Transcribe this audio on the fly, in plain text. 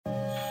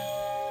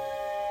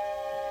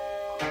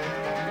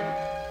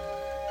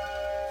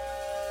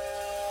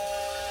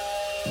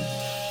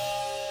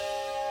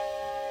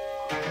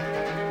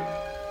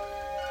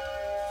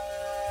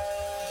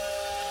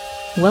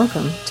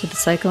Welcome to the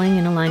Cycling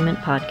in Alignment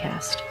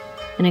podcast,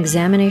 an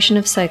examination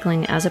of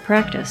cycling as a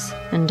practice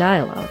and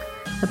dialogue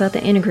about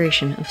the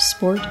integration of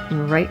sport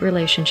and right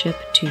relationship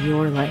to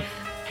your life.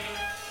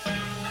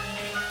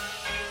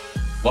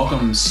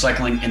 Welcome,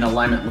 Cycling in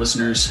Alignment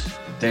listeners.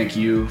 Thank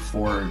you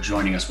for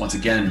joining us once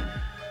again.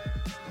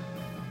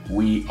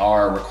 We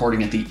are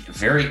recording at the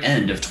very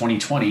end of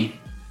 2020,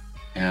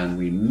 and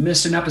we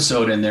missed an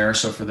episode in there.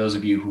 So for those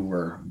of you who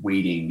were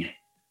waiting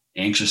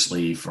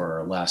anxiously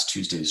for last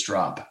Tuesday's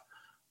drop,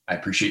 I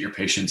appreciate your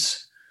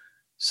patience.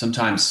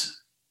 Sometimes,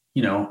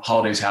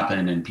 holidays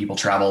happen and people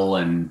travel,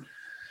 and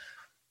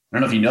I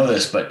don't know if you know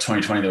this, but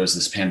 2020, there was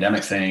this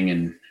pandemic thing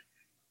and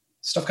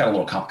stuff got a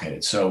little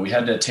complicated. So we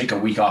had to take a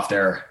week off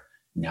there.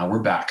 Now we're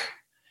back,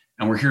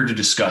 and we're here to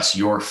discuss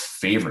your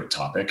favorite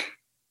topic,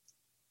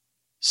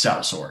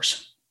 saddle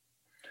sores.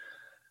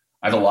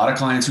 I have a lot of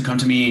clients who come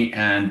to me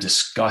and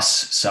discuss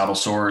saddle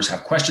sores,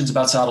 have questions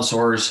about saddle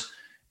sores.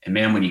 And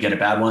man, when you get a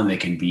bad one, they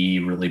can be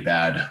really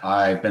bad.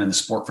 I've been in the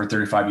sport for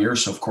 35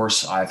 years. So of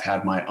course I've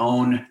had my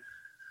own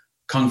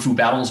kung fu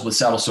battles with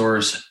saddle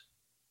sores.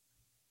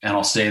 And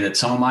I'll say that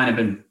some of mine have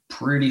been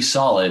pretty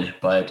solid,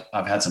 but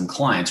I've had some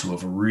clients who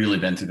have really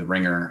been through the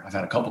ringer. I've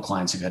had a couple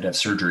clients who've had to have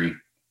surgery.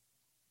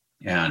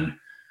 And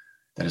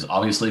that is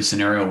obviously a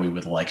scenario we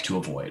would like to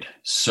avoid.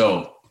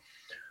 So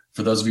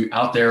for those of you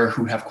out there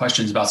who have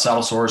questions about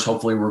saddle sores,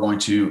 hopefully we're going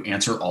to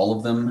answer all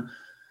of them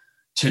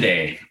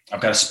today. I've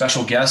got a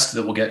special guest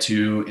that we'll get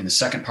to in the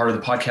second part of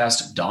the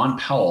podcast, Don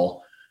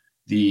Powell,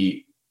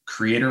 the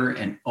creator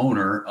and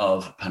owner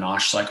of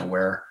Panache Cycle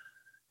Wear.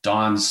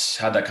 Don's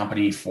had that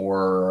company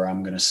for,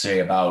 I'm going to say,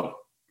 about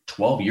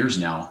 12 years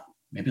now,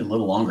 maybe a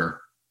little longer.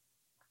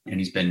 And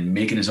he's been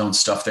making his own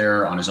stuff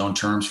there on his own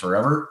terms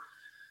forever.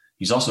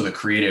 He's also the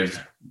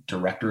creative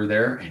director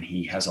there, and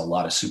he has a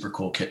lot of super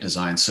cool kit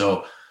designs.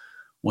 So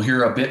we'll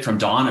hear a bit from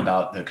Don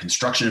about the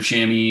construction of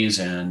chamois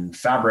and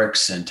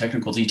fabrics and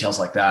technical details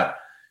like that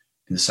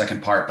in the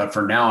second part. But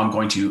for now, I'm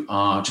going to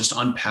just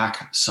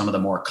unpack some of the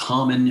more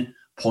common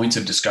points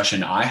of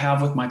discussion I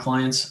have with my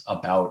clients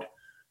about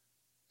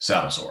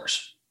saddle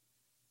sores.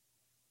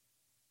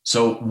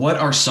 So what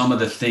are some of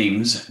the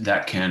things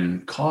that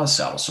can cause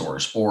saddle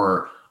sores,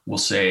 or we'll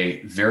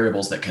say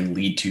variables that can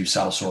lead to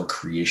saddle sore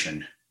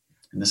creation?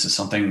 And this is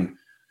something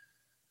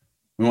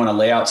we want to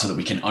lay out so that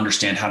we can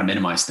understand how to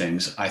minimize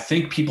things. I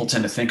think people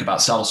tend to think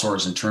about saddle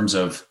sores in terms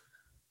of,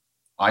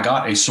 I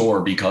got a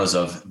sore because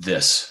of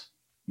this,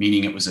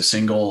 meaning it was a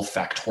single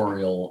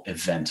factorial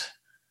event.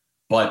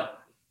 But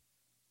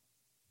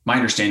my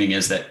understanding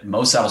is that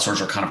most saddle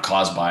sores are kind of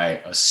caused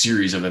by a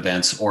series of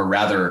events, or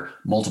rather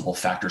multiple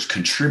factors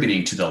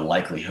contributing to the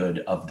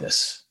likelihood of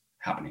this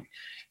happening.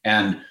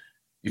 And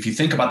if you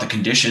think about the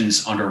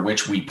conditions under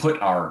which we put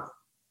our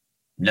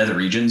nether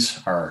regions,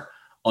 our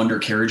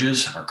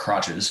undercarriages, our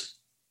crotches,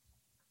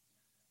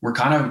 we're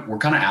kind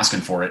of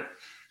asking for it.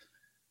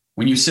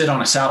 When you sit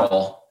on a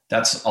saddle,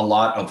 that's a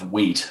lot of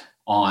weight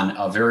on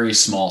a very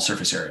small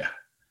surface area.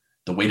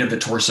 The weight of the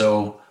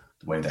torso,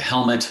 the weight of the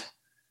helmet,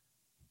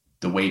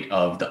 the weight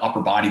of the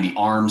upper body, the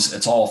arms,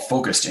 it's all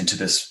focused into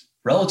this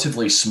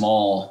relatively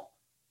small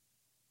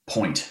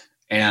point.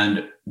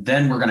 And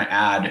then we're going to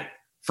add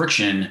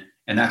friction,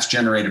 and that's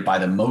generated by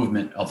the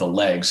movement of the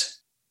legs,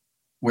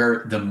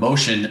 where the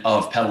motion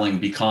of pedaling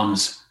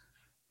becomes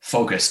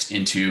focused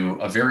into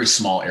a very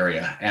small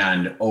area.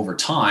 And over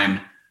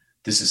time,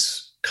 this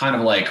is kind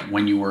of like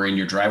when you were in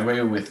your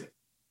driveway with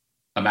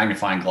a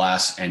magnifying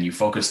glass and you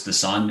focused the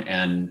sun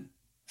and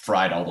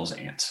fried all those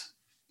ants.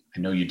 I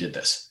know you did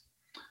this.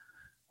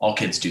 All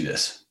kids do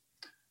this.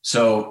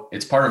 So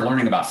it's part of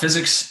learning about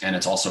physics, and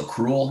it's also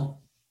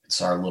cruel.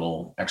 It's our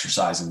little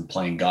exercise in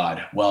playing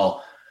God.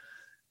 Well,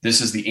 this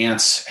is the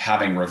ants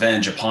having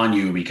revenge upon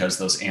you because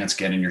those ants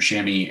get in your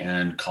chamois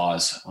and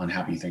cause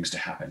unhappy things to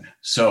happen.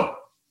 So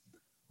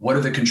what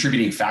are the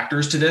contributing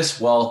factors to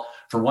this? Well,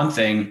 for one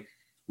thing,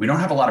 we don't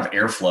have a lot of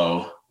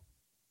airflow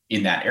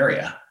in that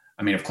area.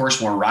 I mean, of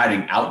course, when we're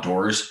riding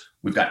outdoors,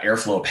 we've got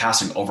airflow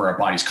passing over our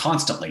bodies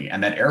constantly,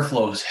 and that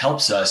airflow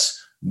helps us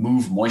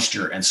move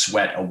moisture and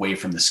sweat away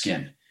from the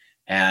skin.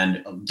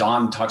 And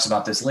Don talks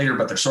about this later,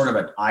 but there's sort of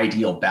an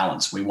ideal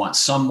balance. We want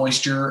some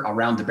moisture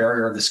around the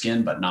barrier of the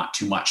skin, but not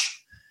too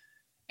much.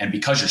 And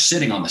because you're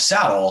sitting on the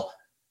saddle,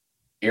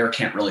 air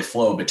can't really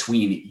flow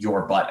between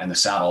your butt and the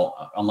saddle,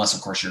 unless,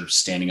 of course, you're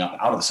standing up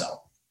out of the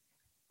saddle.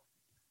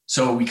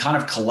 So we kind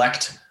of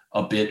collect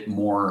a bit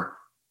more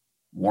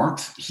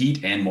warmth,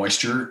 heat, and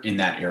moisture in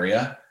that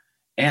area.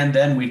 And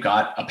then we've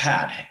got a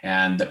pad.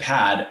 And the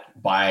pad,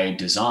 by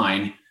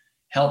design,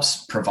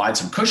 helps provide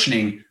some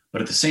cushioning,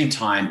 but at the same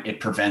time,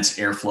 it prevents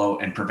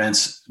airflow and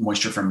prevents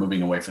moisture from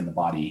moving away from the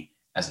body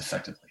as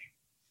effectively.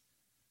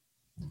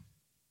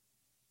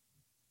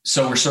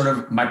 So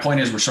my point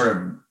is, we're sort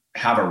of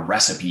have a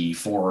recipe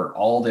for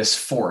all this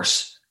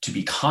force to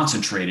be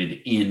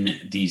concentrated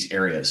in these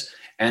areas.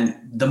 And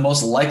the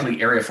most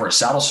likely area for a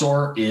saddle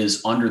sore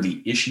is under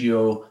the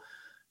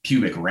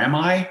ischiopubic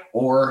rami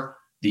or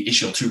the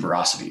ischial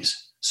tuberosities.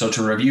 So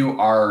to review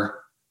our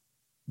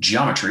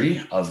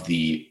geometry of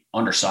the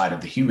underside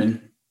of the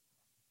human,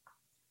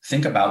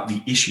 think about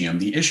the ischium.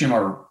 The ischium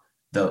are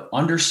the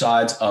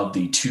undersides of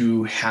the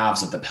two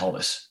halves of the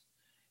pelvis.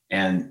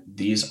 And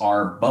these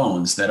are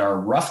bones that are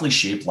roughly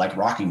shaped like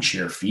rocking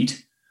chair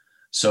feet.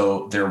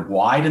 So they're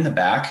wide in the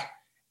back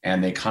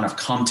and they kind of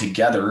come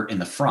together in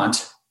the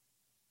front.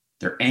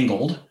 They're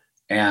angled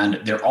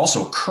and they're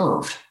also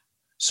curved.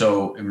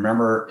 So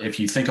remember, if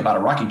you think about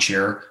a rocking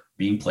chair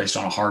being placed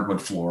on a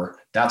hardwood floor,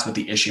 that's what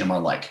the ischium are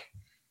like.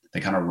 They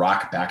kind of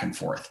rock back and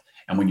forth.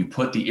 And when you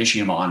put the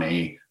ischium on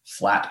a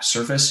flat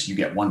surface, you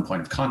get one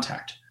point of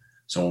contact.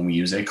 So when we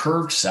use a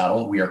curved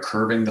saddle, we are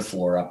curving the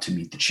floor up to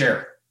meet the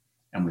chair.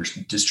 And we're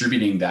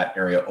distributing that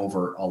area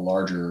over a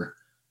larger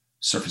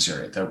surface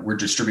area. That we're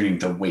distributing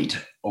the weight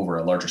over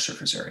a larger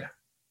surface area.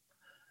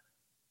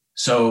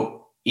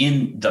 So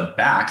in the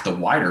back, the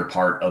wider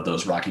part of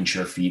those rocking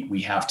chair feet,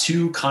 we have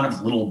two kind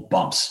of little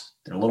bumps.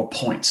 They're little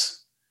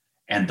points.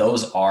 And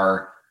those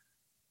are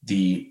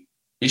the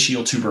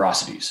ischial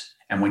tuberosities.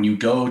 And when you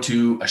go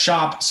to a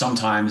shop,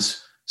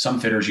 sometimes some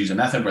fitters use a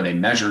method where they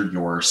measure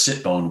your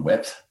sit bone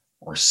width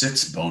or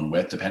sits bone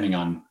width, depending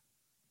on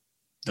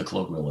the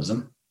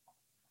colloquialism.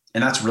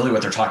 And that's really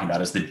what they're talking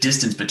about, is the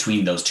distance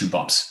between those two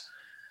bumps.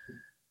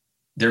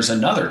 There's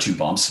another two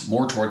bumps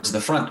more towards the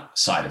front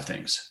side of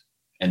things.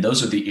 And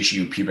those are the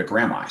ischial-pubic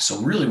rami. So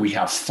really we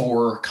have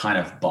four kind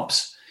of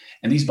bumps.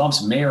 And these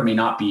bumps may or may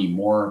not be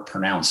more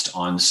pronounced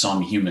on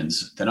some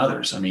humans than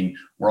others. I mean,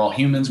 we're all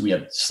humans. We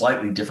have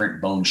slightly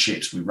different bone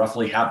shapes. We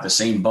roughly have the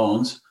same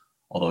bones,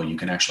 although you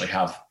can actually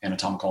have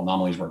anatomical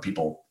anomalies where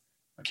people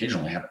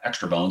occasionally have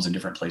extra bones in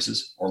different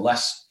places or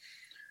less.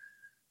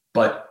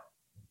 But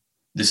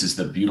this is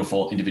the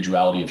beautiful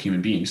individuality of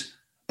human beings.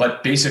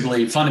 But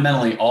basically,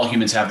 fundamentally, all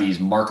humans have these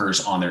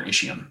markers on their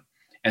ischium.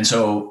 And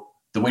so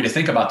the way to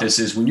think about this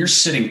is when you're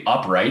sitting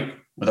upright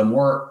with a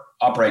more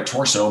upright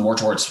torso, more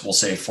towards, we'll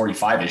say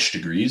 45-ish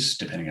degrees,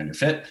 depending on your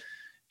fit,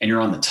 and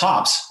you're on the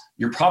tops,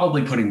 you're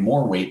probably putting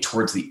more weight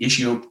towards the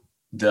ischial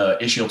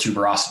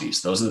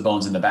tuberosities. Those are the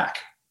bones in the back.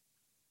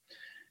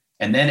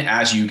 And then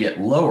as you get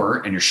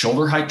lower and your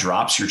shoulder height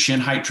drops, your chin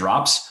height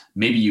drops,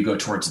 maybe you go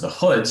towards the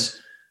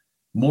hoods,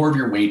 more of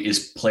your weight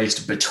is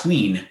placed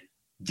between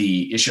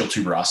the ischial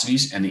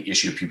tuberosities and the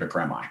ischial-pubic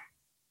rami.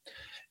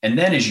 And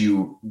then as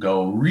you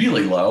go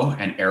really low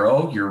and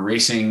arrow, you're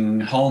racing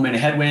home in a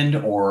headwind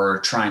or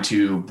trying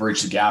to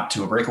bridge the gap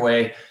to a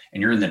breakaway,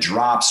 and you're in the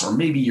drops, or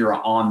maybe you're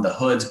on the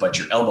hoods, but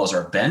your elbows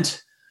are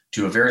bent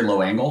to a very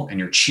low angle and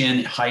your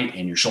chin height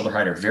and your shoulder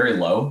height are very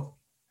low.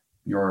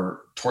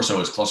 Your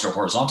torso is closer to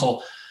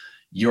horizontal.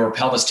 Your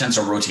pelvis tends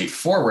to rotate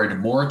forward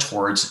more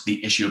towards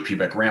the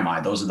ischial-pubic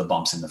rami. Those are the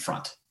bumps in the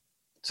front.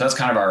 So that's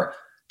kind of our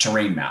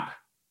terrain map.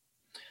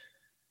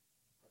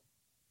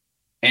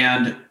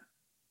 And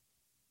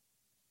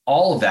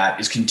all of that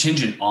is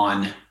contingent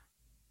on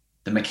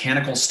the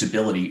mechanical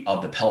stability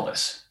of the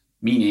pelvis,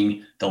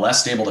 meaning the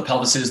less stable the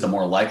pelvis is, the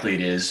more likely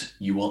it is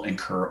you will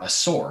incur a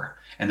sore.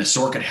 And the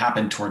sore could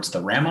happen towards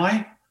the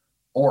rami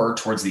or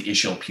towards the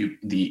ischial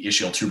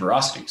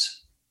tuberosities.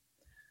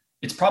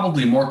 It's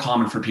probably more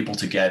common for people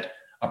to get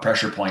a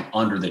pressure point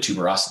under the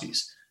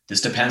tuberosities.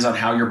 This depends on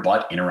how your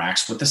butt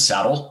interacts with the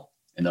saddle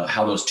and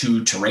how those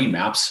two terrain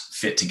maps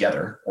fit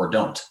together or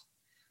don't.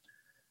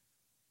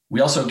 We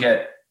also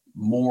get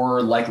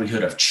more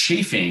likelihood of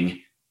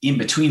chafing in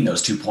between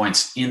those 2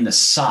 points in the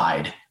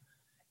side.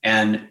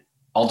 And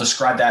I'll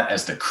describe that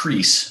as the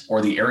crease,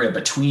 or the area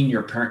between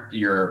your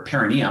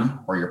perineum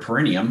or your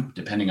perineum,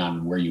 depending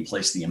on where you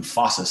place the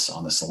emphasis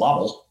on the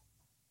syllable,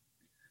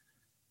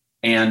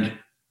 and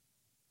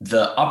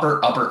the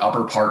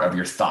upper part of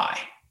your thigh.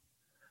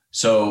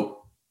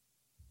 So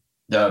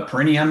the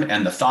perineum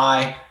and the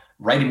thigh,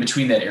 right in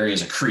between that area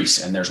is a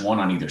crease, and there's one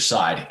on either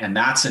side. And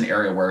that's an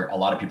area where a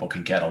lot of people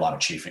can get a lot of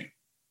chafing.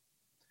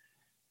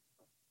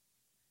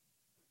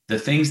 The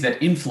things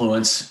that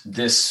influence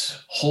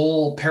this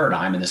whole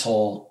paradigm and this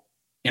whole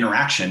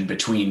interaction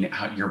between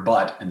your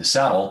butt and the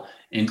saddle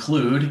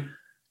include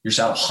your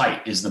saddle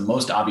height is the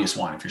most obvious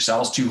one. If your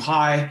saddle's too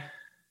high,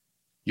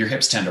 your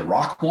hips tend to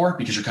rock more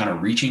because you're kind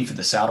of reaching for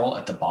the saddle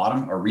at the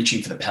bottom, or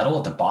reaching for the pedal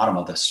at the bottom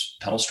of this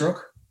pedal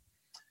stroke.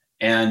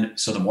 And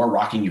so the more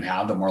rocking you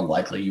have, the more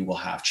likely you will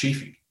have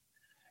chafing.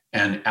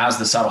 And as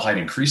the saddle height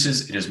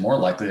increases, it is more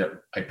likely that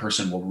a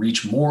person will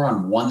reach more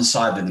on one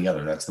side than the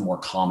other. That's the more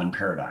common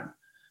paradigm.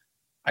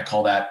 I'll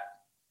call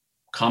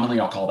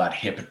that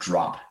hip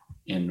drop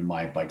in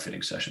my bike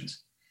fitting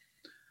sessions.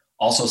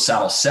 Also,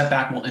 saddle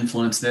setback will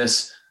influence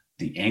this,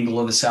 the angle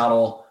of the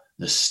saddle,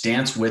 the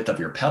stance width of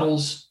your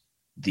pedals,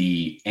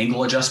 the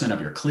angle adjustment of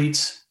your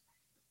cleats,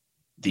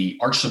 the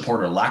arch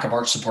support or lack of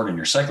arch support in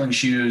your cycling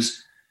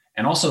shoes,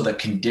 and also the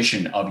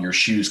condition of your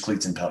shoes,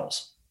 cleats, and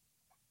pedals.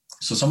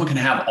 So someone can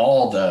have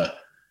all the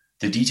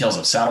details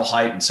of saddle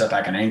height and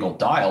setback and angle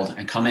dialed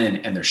and come in,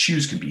 and their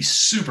shoes can be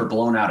super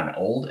blown out and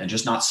old and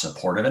just not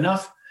supportive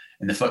enough.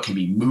 And the foot can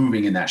be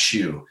moving in that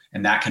shoe.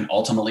 And that can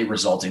ultimately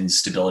result in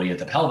stability at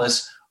the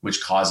pelvis,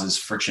 which causes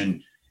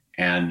friction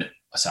and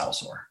a saddle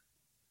sore.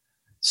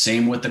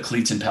 Same with the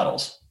cleats and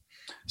pedals.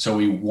 So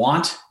we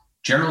want,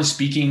 generally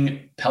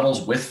speaking,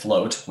 pedals with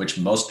float, which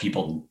most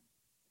people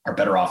are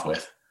better off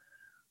with.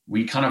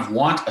 We kind of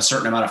want a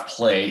certain amount of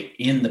play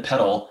in the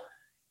pedal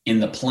in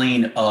the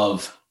plane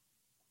of,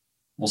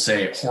 we'll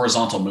say,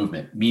 horizontal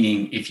movement,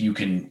 meaning if you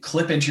can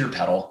clip into your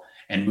pedal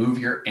and move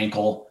your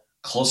ankle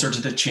closer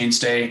to the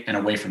chainstay and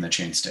away from the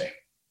chainstay.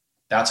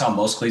 That's how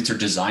most cleats are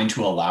designed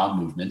to allow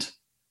movement.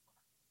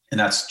 And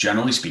that's,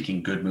 generally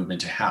speaking, good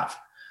movement to have.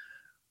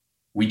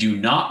 We do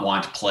not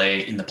want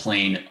play in the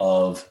plane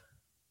of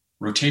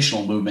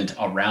rotational movement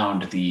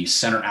around the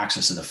center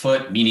axis of the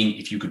foot, meaning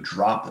if you could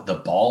drop the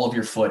ball of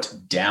your foot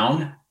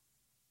down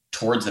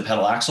towards the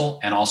pedal axle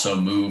and also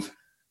move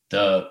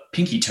the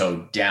pinky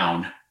toe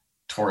down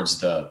towards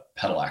the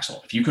pedal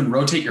axle. If you can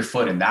rotate your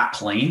foot in that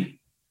plane,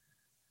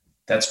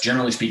 that's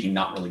generally speaking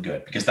not really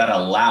good, because that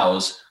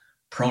allows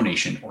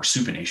pronation or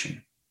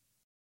supination.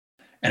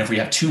 And if we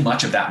have too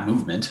much of that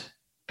movement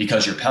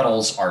because your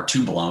pedals are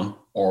too blown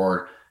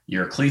or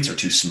your cleats are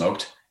too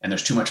smoked and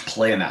there's too much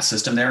play in that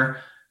system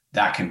there,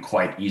 that can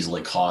quite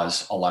easily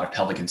cause a lot of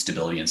pelvic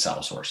instability and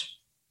saddle sores,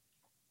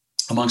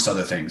 amongst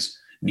other things,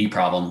 knee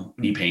problem,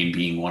 knee pain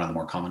being one of the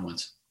more common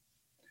ones.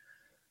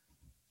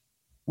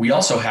 We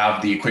also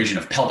have the equation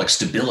of pelvic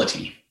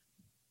stability.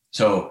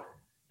 So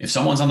if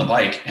someone's on the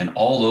bike and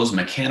all those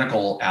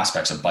mechanical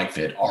aspects of bike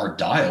fit are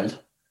dialed,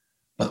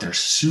 but they're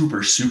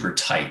super, super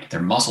tight,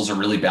 their muscles are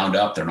really bound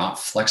up, they're not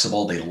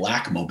flexible, they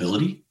lack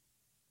mobility.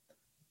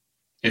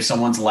 If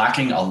someone's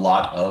lacking a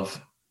lot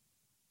of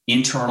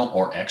internal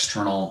or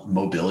external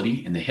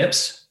mobility in the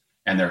hips,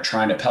 and they're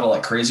trying to pedal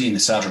like crazy in the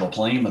sagittal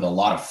plane with a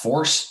lot of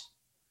force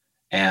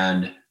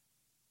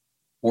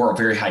or a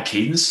very high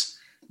cadence,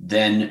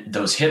 then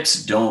those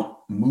hips don't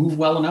move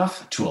well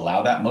enough to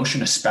allow that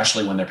motion,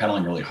 especially when they're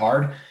pedaling really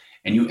hard,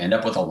 and you end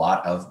up with a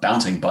lot of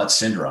bouncing butt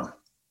syndrome.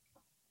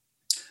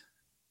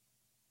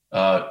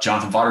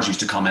 Jonathan Vaughters used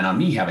to comment on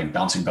me having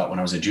bouncing butt when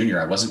I was a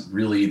junior. I wasn't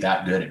really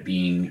that good at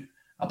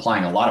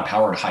applying a lot of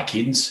power at high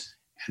cadence,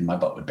 and my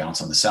butt would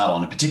bounce on the saddle.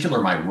 And in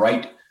particular, my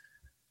right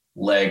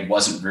leg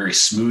wasn't very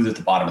smooth at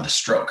the bottom of the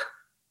stroke.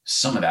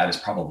 Some of that is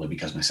probably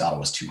because my saddle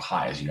was too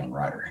high as a young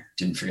rider.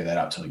 Didn't figure that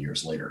out till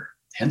years later.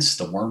 Hence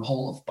the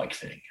wormhole of bike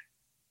fitting.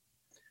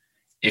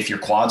 If your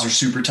quads are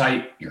super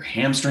tight, your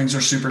hamstrings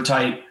are super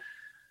tight,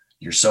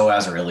 your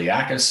psoas or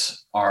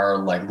iliacus are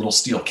like little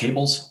steel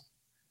cables.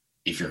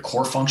 If your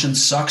core function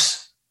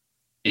sucks,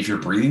 if your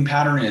breathing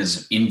pattern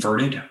is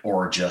inverted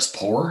or just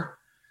poor,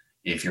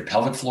 if your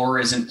pelvic floor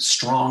isn't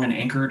strong and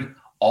anchored,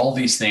 all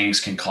these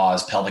things can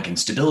cause pelvic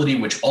instability,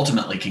 which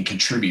ultimately can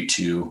contribute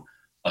to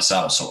a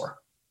saddle sore.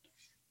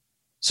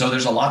 So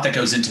there's a lot that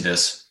goes into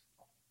this,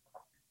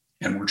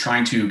 and we're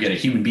trying to get a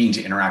human being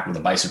to interact with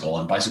a bicycle,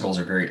 and bicycles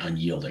are very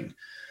unyielding.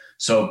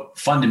 So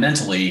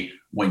fundamentally,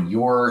 when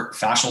your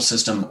fascial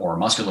system or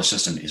muscular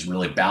system is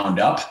really bound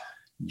up,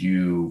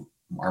 you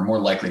are more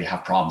likely to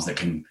have problems that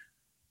can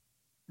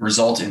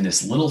result in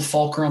this little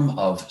fulcrum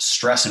of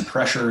stress and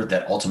pressure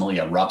that ultimately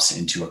erupts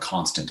into a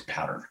constant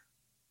pattern.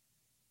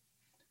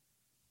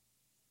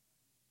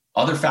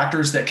 Other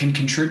factors that can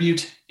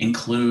contribute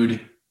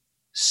include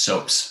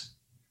soaps.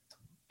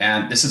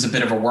 And this is a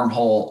bit of a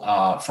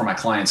wormhole for my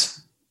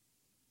clients.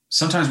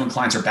 Sometimes when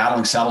clients are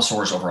battling saddle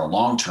sores over a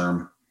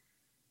long-term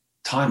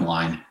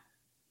timeline,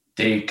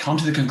 they come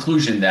to the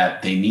conclusion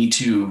that they need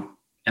to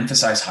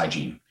emphasize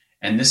hygiene.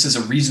 And this is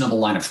a reasonable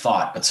line of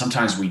thought, but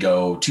sometimes we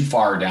go too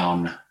far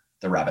down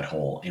the rabbit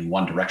hole in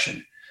one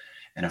direction.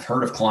 And I've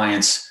heard of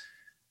clients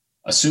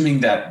assuming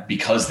that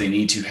because they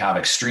need to have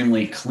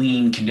extremely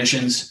clean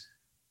conditions,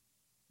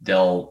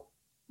 they'll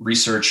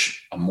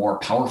research a more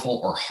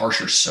powerful or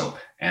harsher soap.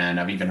 And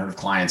I've even heard of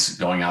clients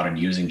going out and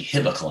using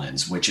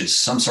Hibiclens, which is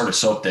some sort of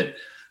soap that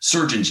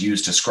surgeons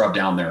use to scrub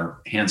down their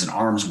hands and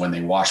arms when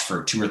they wash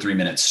for 2 or 3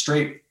 minutes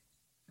straight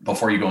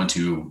before you go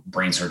into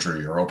brain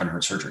surgery or open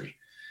heart surgery.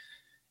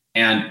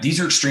 And these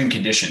are extreme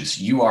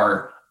conditions. You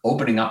are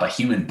opening up a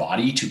human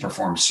body to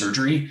perform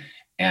surgery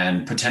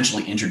and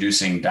potentially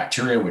introducing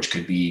bacteria, which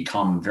could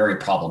become very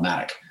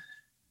problematic.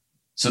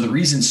 So the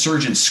reason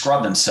surgeons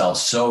scrub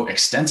themselves so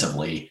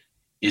extensively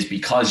is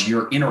because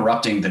you're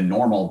interrupting the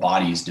normal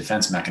body's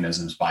defense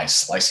mechanisms by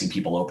slicing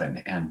people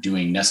open and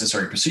doing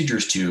necessary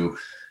procedures to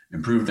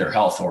improve their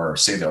health or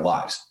save their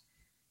lives.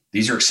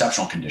 These are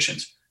exceptional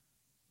conditions.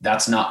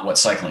 That's not what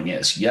cycling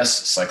is.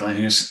 Yes, cycling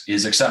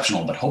is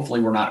exceptional, but hopefully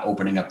we're not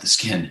opening up the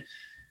skin.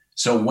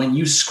 So when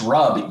you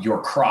scrub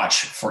your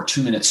crotch for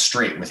 2 minutes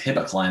straight with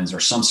Hibiclens or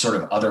some sort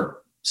of other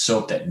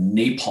soap that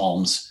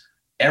napalms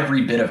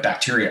every bit of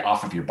bacteria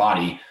off of your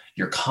body,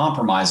 you're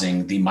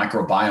compromising the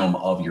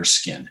microbiome of your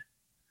skin.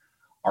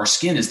 Our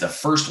skin is the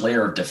first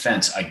layer of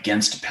defense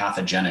against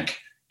pathogenic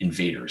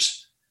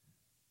invaders.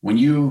 When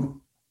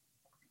you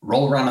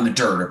roll around in the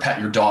dirt or pet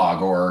your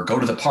dog or go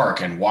to the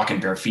park and walk in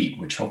bare feet,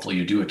 which hopefully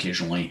you do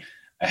occasionally,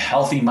 a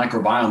healthy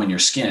microbiome in your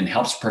skin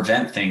helps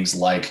prevent things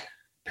like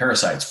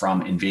parasites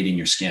from invading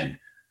your skin.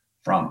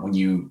 From when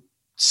you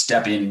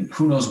step in,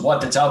 who knows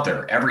what that's out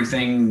there,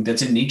 everything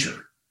that's in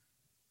nature.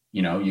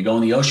 You know, you go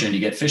in the ocean, you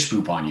get fish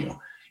poop on you.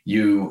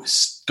 You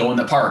go in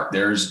the park,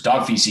 there's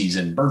dog feces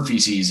and bird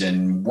feces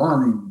and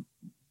worm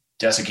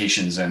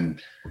desiccations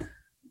and,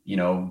 you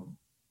know,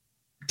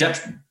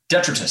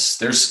 detritus.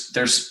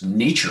 There's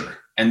nature,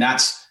 and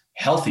that's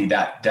healthy.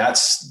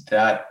 That's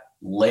that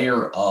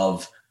layer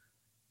of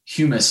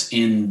humus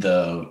in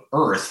the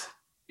earth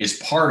is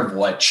part of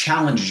what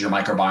challenges your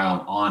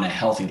microbiome on a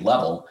healthy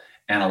level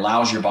and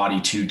allows your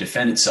body to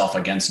defend itself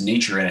against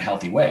nature in a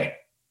healthy way.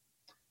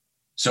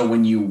 So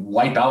when you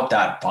wipe out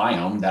that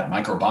biome, that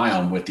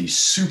microbiome, with these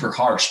super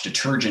harsh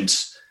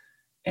detergents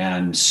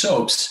and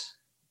soaps,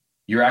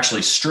 you're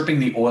actually stripping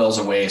the oils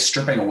away,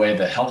 stripping away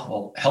the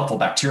helpful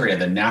bacteria,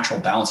 the natural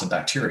balance of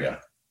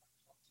bacteria.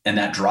 And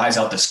that dries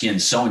out the skin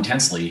so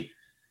intensely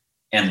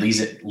and leaves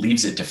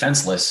it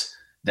defenseless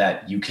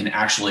that you can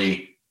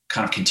actually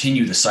kind of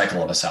continue the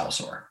cycle of a saddle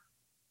sore.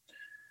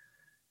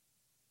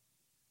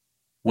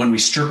 When we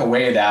strip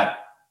away that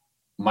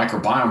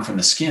microbiome from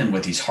the skin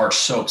with these harsh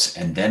soaps,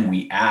 and then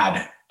we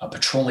add a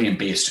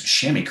petroleum-based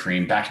chamois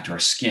cream back into our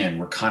skin,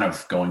 we're kind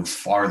of going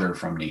farther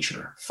from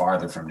nature,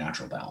 farther from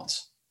natural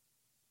balance.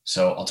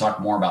 So I'll talk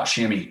more about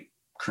chamois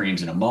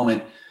creams in a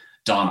moment.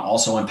 Don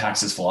also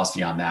unpacks his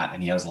philosophy on that,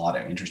 and he has a lot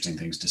of interesting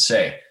things to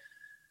say.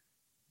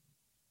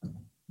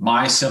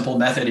 My simple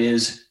method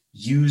is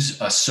use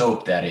a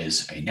soap that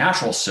is a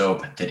natural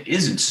soap that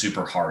isn't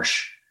super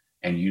harsh,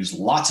 and use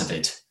lots of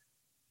it,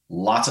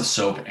 lots of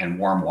soap and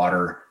warm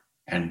water,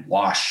 and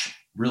wash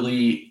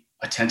really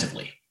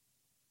attentively.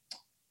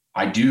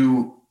 I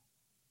do,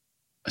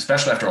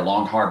 especially after a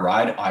long, hard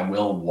ride, I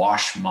will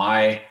wash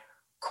my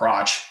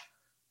crotch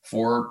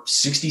for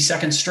 60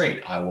 seconds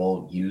straight. I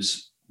will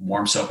use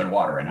warm soap and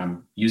water. And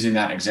I'm using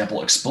that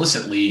example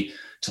explicitly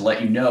to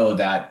let you know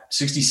that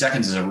 60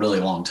 seconds is a really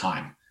long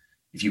time.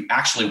 If you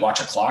actually watch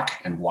a clock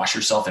and wash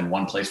yourself in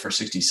one place for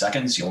 60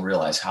 seconds, you'll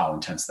realize how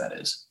intense that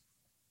is.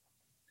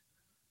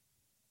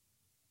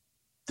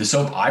 The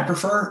soap I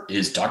prefer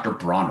is Dr.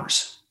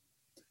 Bronner's.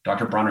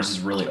 Dr. Bronner's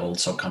is a really old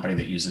soap company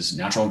that uses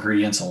natural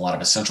ingredients and a lot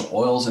of essential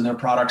oils in their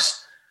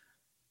products.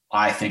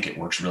 I think it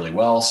works really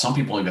well. Some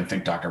people even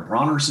think Dr.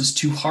 Bronner's is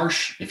too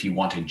harsh. If you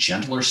want a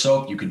gentler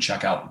soap, you can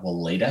check out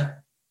Weleda.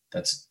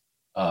 That's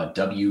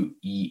Weleda.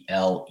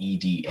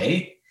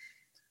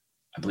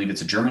 I believe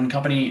it's a German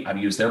company. I've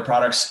used their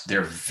products.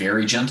 They're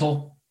very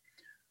gentle.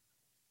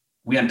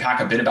 We unpack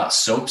a bit about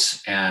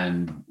soaps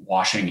and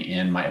washing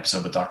in my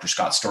episode with Dr.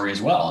 Scott Story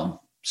as well. And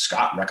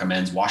Scott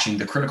recommends washing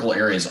the critical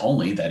areas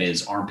only, that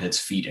is armpits,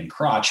 feet, and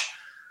crotch,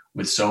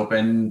 with soap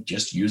and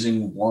just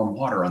using warm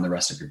water on the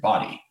rest of your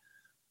body.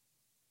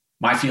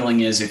 My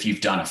feeling is if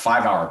you've done a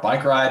 5-hour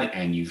bike ride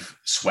and you've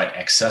sweat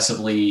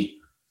excessively,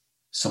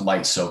 some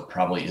light soap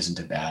probably isn't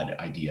a bad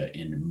idea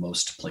in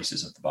most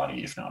places of the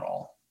body, if not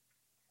all.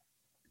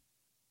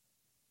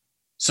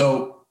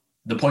 So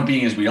the point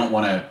being is we don't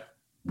want to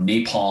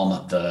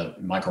napalm the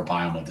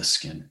microbiome of the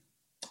skin.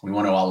 We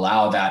want to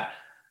allow that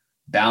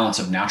balance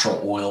of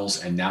natural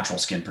oils and natural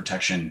skin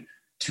protection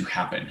to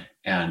happen.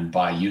 And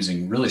by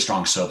using really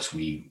strong soaps,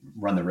 we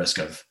run the risk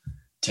of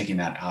taking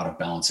that out of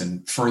balance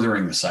and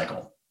furthering the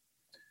cycle.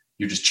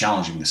 You're just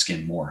challenging the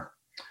skin more.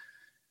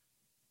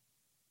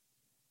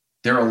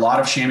 There are a lot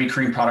of chamois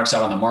cream products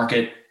out on the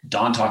market.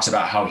 Don talks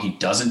about how he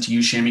doesn't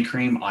use chamois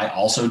cream. I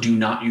also do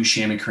not use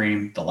chamois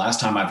cream. The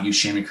last time I've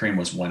used chamois cream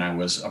was when I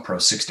was a pro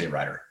 6-day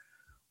rider.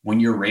 When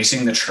you're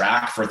racing the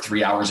track for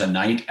 3 hours a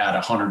night at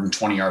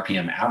 120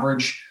 RPM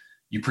average,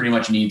 you pretty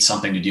much need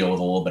something to deal with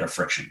a little bit of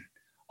friction.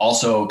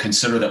 Also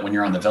consider that when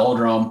you're on the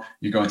velodrome,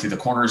 you're going through the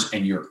corners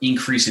and you're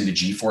increasing the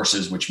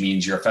G-forces, which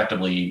means you're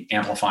effectively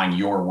amplifying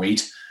your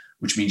weight,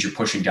 which means you're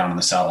pushing down on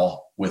the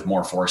saddle with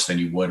more force than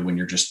you would when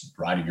you're just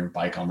riding your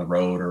bike on the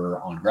road or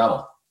on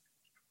gravel.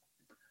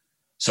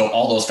 So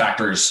all those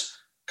factors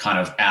kind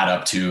of add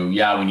up to,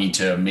 we need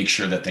to make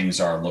sure that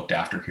things are looked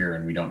after here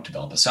and we don't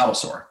develop a saddle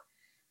sore.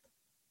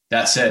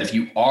 That said, if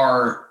you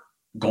are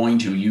going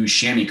to use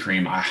chamois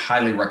cream, I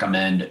highly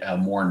recommend a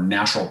more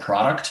natural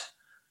product.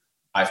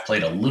 I've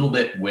played a little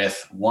bit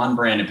with one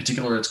brand in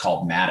particular. It's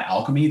called Mad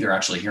Alchemy. They're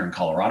actually here in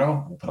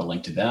Colorado. We'll put a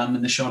link to them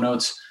in the show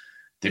notes.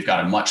 They've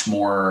got a much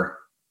more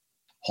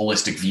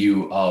holistic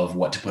view of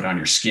what to put on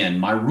your skin.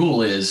 My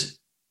rule is,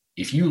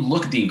 if you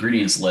look at the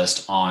ingredients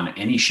list on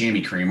any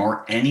chamois cream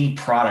or any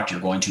product you're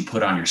going to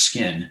put on your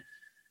skin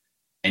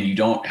and you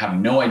don't have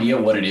no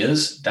idea what it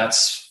is,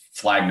 that's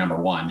flag number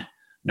one.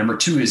 Number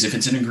two is if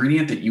it's an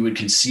ingredient that you would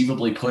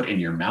conceivably put in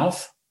your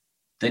mouth,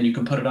 then you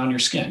can put it on your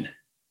skin.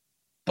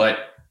 But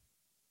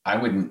I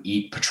wouldn't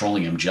eat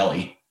petroleum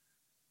jelly,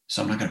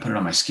 so I'm not going to put it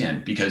on my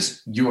skin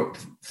because your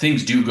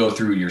things do go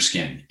through your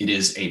skin. It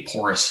is a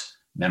porous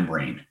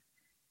membrane.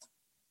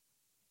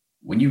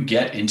 When you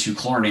get into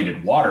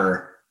chlorinated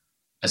water,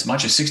 as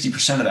much as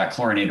 60% of that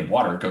chlorinated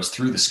water goes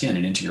through the skin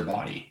and into your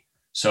body.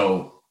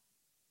 So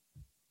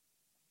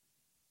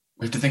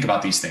we have to think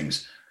about these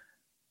things.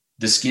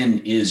 The skin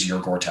is your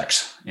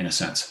Gore-Tex in a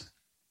sense.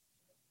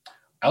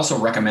 I also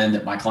recommend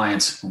that my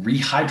clients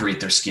rehydrate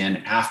their skin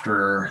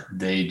after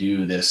they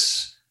do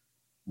this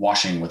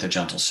washing with a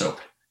gentle soap.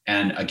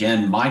 And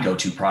again, my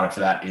go-to product for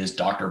that is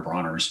Dr.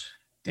 Bronner's.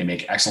 They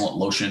make excellent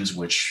lotions,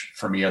 which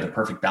for me are the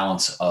perfect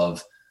balance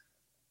of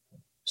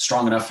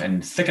strong enough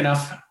and thick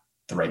enough,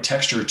 the right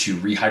texture to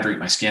rehydrate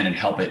my skin and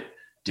help it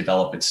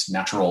develop its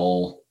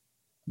natural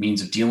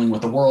means of dealing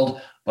with the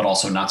world, but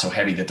also not so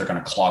heavy that they're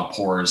going to clog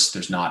pores.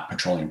 There's not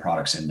petroleum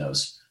products in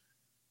those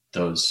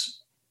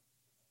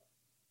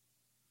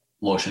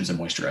lotions and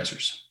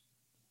moisturizers.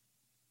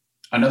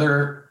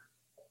 Another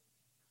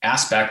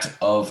aspect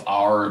of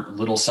our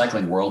little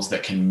cycling worlds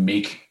that can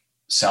make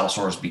saddle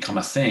sores become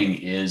a thing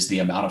is the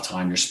amount of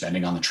time you're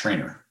spending on the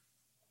trainer.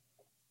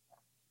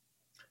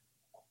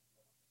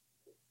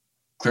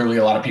 Clearly,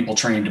 a lot of people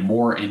trained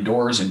more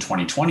indoors in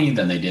 2020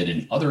 than they did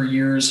in other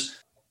years.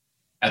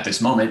 At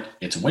this moment,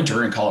 it's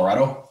winter in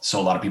Colorado, so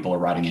a lot of people are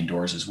riding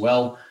indoors as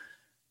well.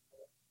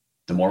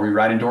 The more we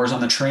ride indoors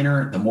on the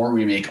trainer, the more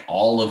we make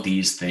all of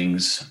these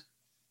things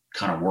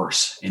kind of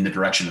worse in the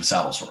direction of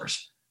saddle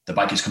sores. The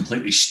bike is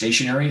completely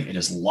stationary. It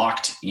is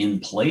locked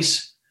in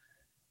place.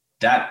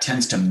 That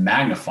tends to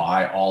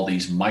magnify all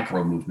these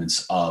micro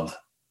movements of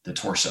the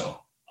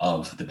torso,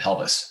 of the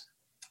pelvis,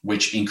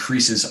 which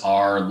increases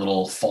our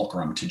little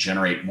fulcrum to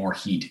generate more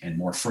heat and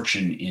more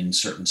friction in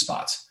certain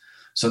spots.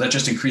 So that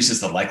just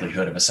increases the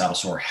likelihood of a saddle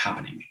sore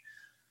happening.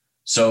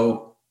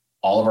 So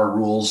all of our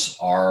rules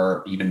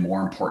are even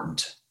more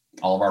important.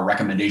 All of our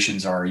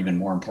recommendations are even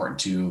more important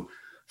to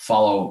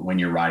follow when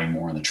you're riding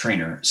more on the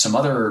trainer. Some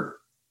other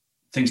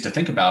things to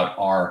think about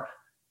are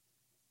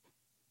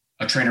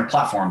a trainer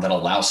platform that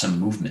allows some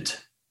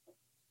movement.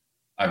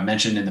 I've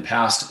mentioned in the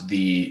past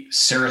the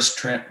Ceres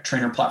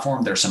trainer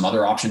platform. There's some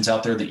other options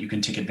out there that you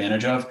can take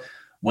advantage of.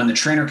 When the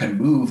trainer can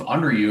move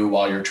under you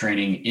while you're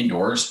training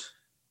indoors,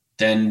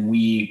 then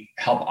we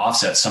help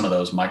offset some of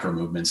those micro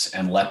movements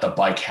and let the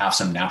bike have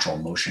some natural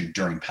motion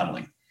during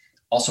pedaling.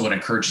 Also, it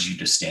encourages you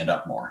to stand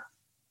up more.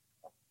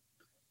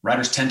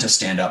 Riders tend to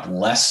stand up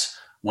less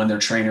when they're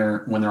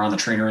on the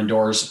trainer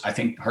indoors, I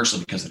think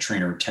partially because the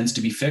trainer tends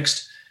to be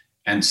fixed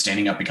and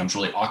standing up becomes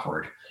really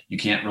awkward. You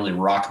can't really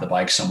rock the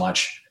bike so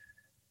much.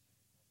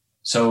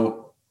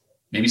 So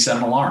maybe set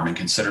an alarm and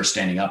consider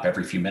standing up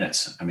every few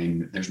minutes. I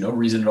mean, there's no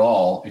reason at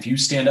all. If you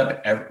stand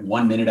up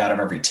 1 minute out of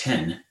every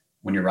 10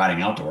 when you're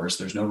riding outdoors,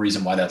 there's no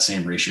reason why that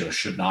same ratio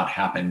should not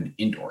happen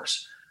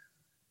indoors.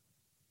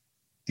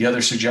 The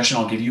other suggestion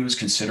I'll give you is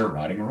consider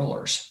riding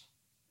rollers.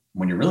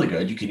 When you're really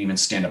good, you can even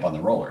stand up on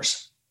the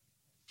rollers.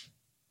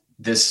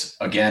 This,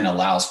 again,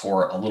 allows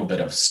for a little bit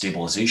of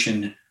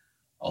stabilization,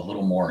 a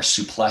little more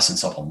souplesse and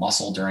supple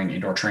muscle during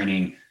indoor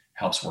training,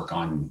 helps work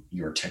on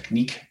your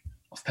technique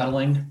of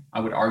pedaling, I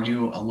would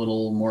argue, a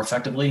little more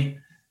effectively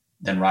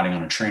than riding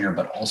on a trainer,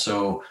 but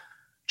also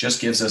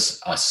just gives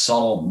us a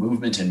subtle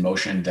movement and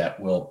motion that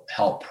will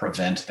help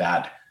prevent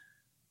that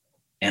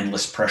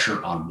endless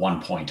pressure on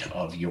one point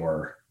of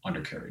your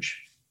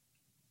undercarriage.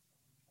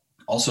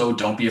 Also,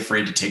 don't be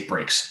afraid to take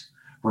breaks.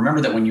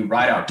 Remember that when you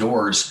ride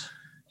outdoors,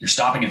 you're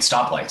stopping at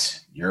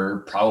stoplights. You're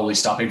probably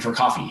stopping for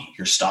coffee.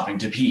 You're stopping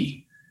to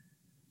pee.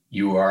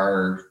 You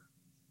are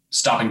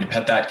stopping to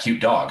pet that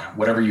cute dog.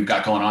 Whatever you've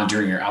got going on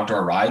during your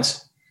outdoor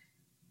rides,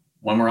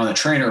 when we're on the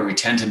trainer, we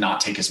tend to not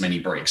take as many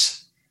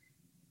breaks.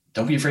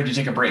 Don't be afraid to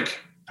take a break.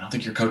 I don't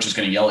think your coach is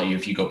going to yell at you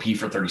if you go pee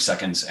for 30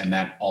 seconds, and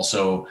that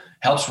also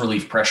helps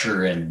relieve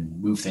pressure and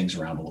move things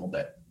around a little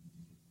bit.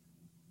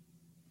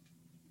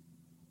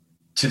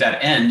 To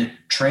that end,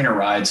 trainer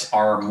rides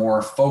are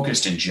more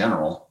focused in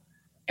general.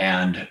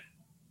 And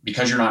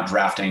because you're not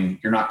drafting,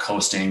 you're not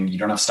coasting, you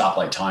don't have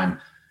stoplight time,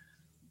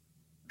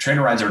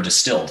 trainer rides are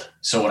distilled.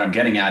 So what I'm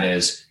getting at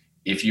is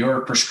if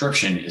your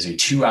prescription is a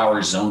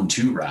 2-hour zone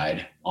 2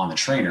 ride on the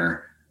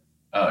trainer,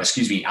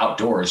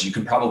 outdoors, you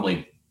can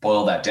probably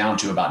boil that down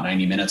to about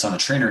 90 minutes on the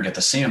trainer and get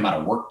the same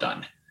amount of work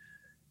done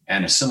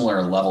and a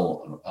similar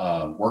level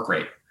work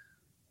rate,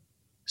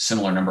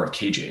 similar number of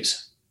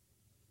kJs.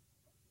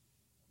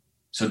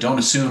 So don't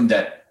assume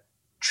that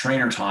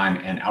trainer time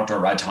and outdoor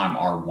ride time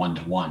are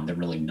one-to-one. They're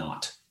really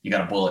not. You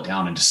got to boil it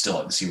down and distill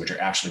it and see what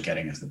you're actually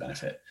getting as the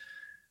benefit.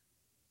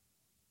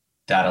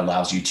 That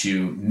allows you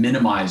to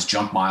minimize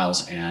jump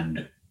miles,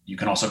 and you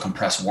can also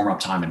compress warm-up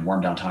time and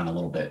warm-down time a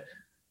little bit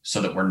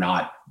so that we're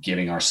not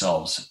giving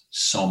ourselves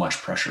so much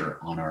pressure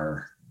on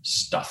our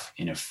stuff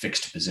in a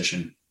fixed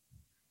position.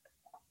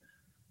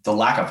 The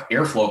lack of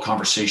airflow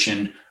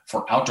conversation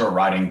for outdoor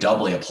riding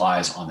doubly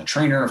applies on the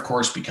trainer, of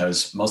course,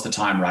 because most of the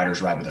time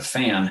riders ride with a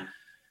fan,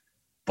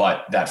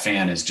 but that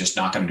fan is just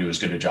not going to do as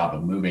good a job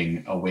of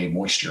moving away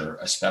moisture,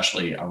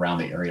 especially around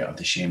the area of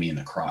the chamois and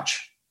the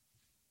crotch.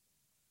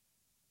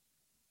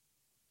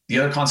 The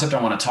other concept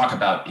I want to talk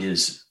about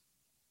is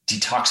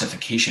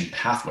detoxification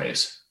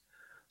pathways.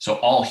 So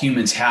all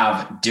humans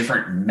have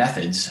different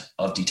methods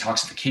of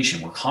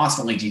detoxification. We're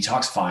constantly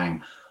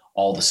detoxifying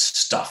all the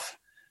stuff,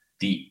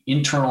 the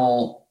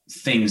internal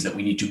things that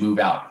we need to move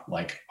out,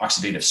 like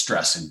oxidative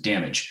stress and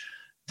damage,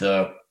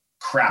 the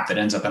crap that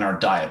ends up in our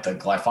diet, the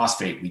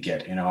glyphosate we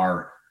get in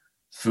our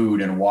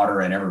food and water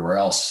and everywhere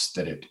else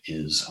that it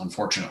is,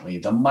 unfortunately,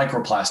 the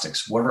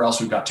microplastics, whatever else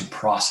we've got to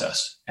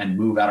process and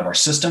move out of our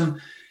system.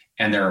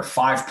 And there are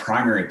 5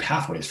 primary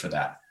pathways for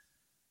that.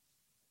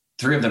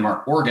 3 of them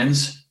are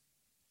organs.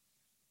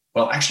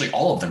 Well, actually,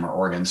 all of them are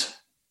organs: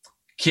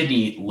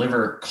 kidney,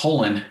 liver,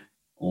 colon,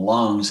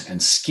 lungs,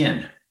 and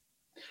skin.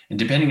 And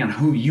depending on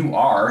who you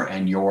are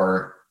and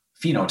your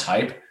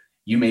phenotype,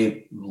 you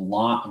may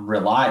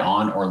rely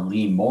on or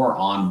lean more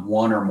on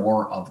one or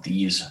more of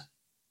these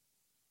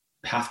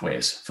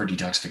pathways for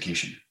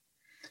detoxification.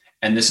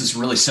 And this is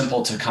really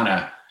simple to kind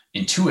of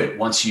intuit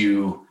once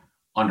you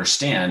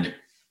understand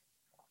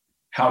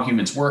how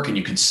humans work and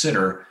you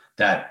consider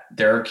that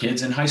there are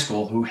kids in high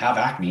school who have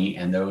acne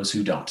and those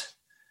who don't.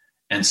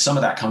 And some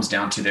of that comes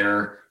down to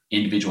their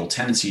individual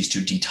tendencies to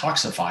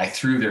detoxify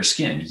through their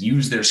skin,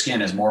 use their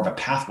skin as more of a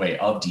pathway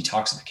of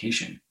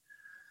detoxification.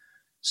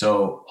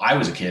 So I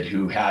was a kid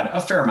who had a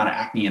fair amount of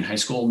acne in high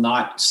school,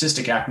 not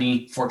cystic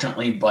acne,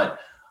 fortunately, but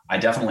I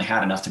definitely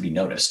had enough to be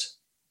noticed.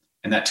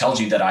 And that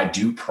tells you that I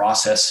do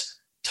process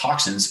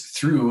toxins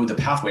through the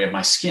pathway of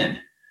my skin.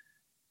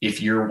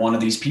 If you're one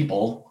of these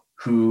people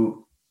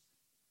who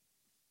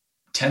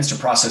tends to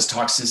process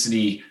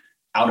toxicity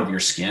out of your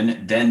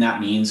skin, then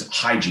that means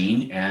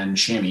hygiene and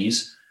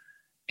chamois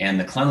and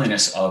the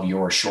cleanliness of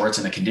your shorts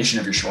and the condition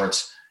of your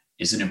shorts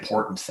is an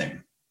important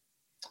thing.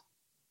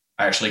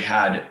 I actually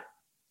had,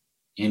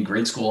 in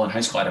grade school and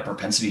high school, I had a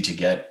propensity to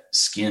get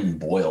skin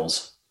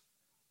boils,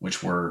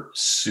 which were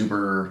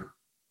super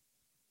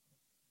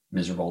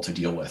miserable to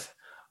deal with.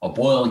 A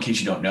boil, in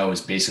case you don't know,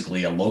 is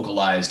basically a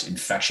localized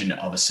infection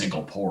of a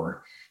single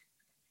pore.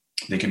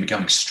 They can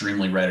become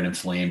extremely red and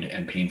inflamed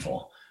and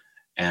painful.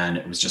 And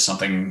it was just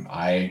something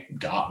I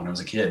got when I was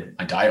a kid.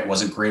 My diet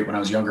wasn't great when I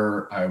was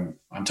younger.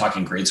 I'm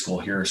talking grade school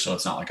here, so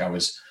it's not like I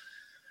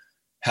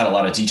had a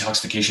lot of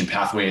detoxification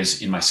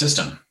pathways in my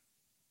system.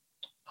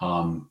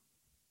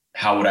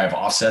 How would I have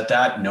offset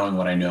that? Knowing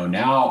what I know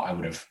now, I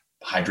would have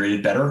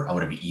hydrated better. I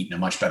would have eaten a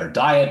much better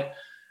diet.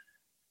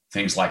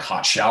 Things like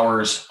hot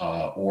showers,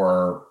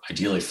 or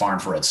ideally far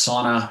infrared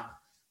sauna,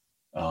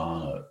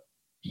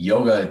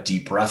 yoga,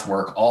 deep breath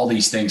work. All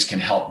these things can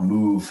help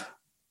move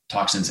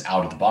toxins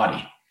out of the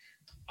body.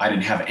 I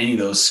didn't have any of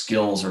those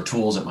skills or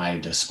tools at my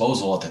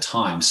disposal at the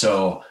time.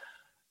 So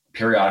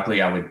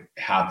periodically I would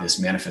have this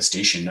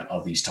manifestation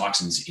of these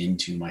toxins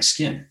into my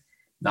skin.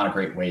 Not a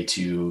great way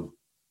to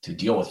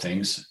deal with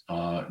things,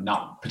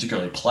 not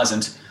particularly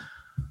pleasant.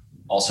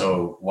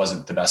 Also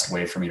wasn't the best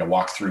way for me to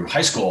walk through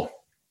high school,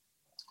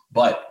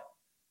 but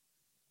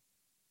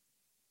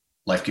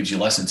life gives you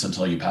lessons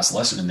until you pass the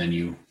lesson and then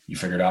you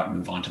figure it out and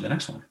move on to the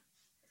next one.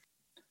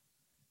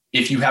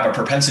 If you have a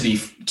propensity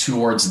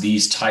towards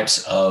these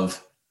types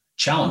of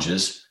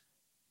challenges,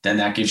 then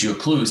that gives you a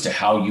clue as to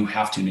how you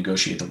have to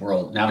navigate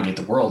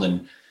the world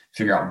and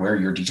figure out where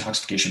your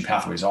detoxification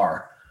pathways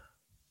are.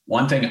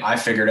 One thing I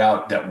figured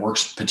out that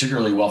works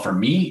particularly well for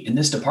me in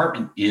this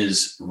department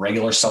is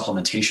regular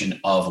supplementation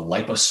of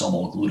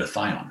liposomal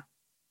glutathione.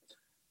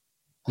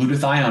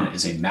 Glutathione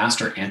is a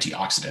master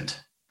antioxidant,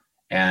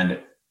 and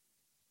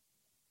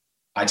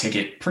I take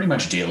it pretty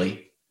much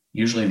daily,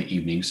 usually in the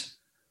evenings.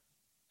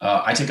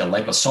 I take a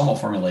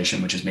liposomal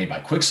formulation, which is made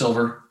by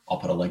Quicksilver. I'll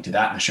put a link to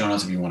that in the show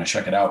notes if you want to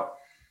check it out.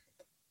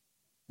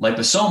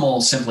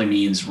 Liposomal simply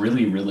means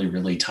really, really,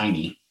 really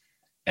tiny.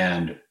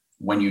 And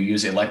when you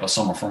use a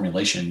liposomal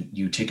formulation,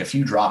 you take a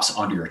few drops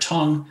onto your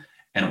tongue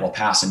and it will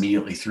pass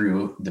immediately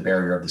through the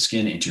barrier of the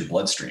skin into your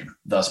bloodstream,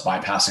 thus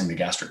bypassing the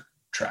gastric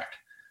tract.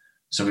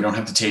 So we don't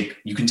have to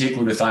you can take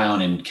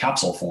glutathione in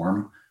capsule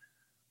form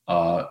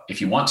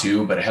if you want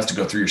to, but it has to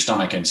go through your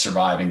stomach and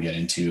survive and get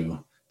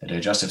into the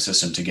digestive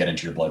system to get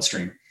into your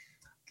bloodstream.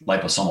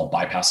 Liposomal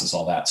bypasses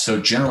all that. So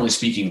generally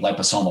speaking,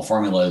 liposomal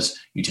formulas,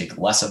 you take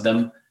less of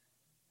them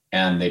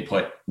and they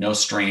put no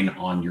strain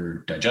on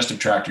your digestive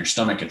tract, your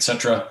stomach,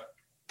 etc.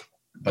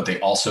 But they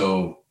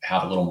also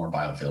have a little more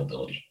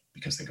bioavailability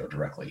because they go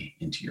directly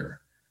into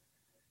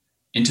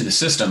the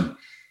system.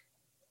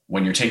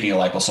 When you're taking a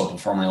liposomal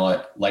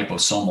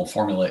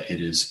formula,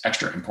 it is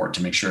extra important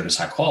to make sure it is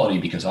high quality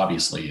because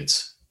obviously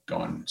it's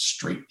going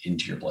straight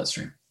into your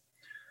bloodstream.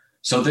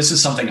 So this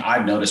is something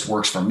I've noticed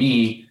works for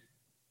me.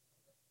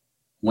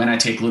 When I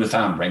take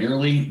glutathione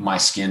regularly, my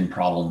skin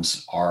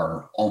problems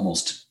are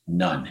almost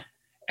none.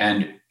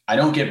 And I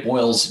don't get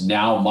boils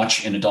now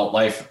much in adult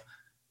life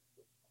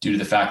due to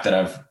the fact that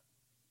I've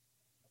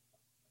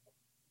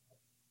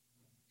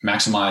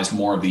maximized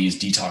more of these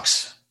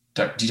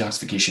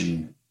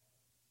detoxification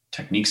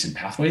techniques and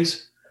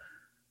pathways.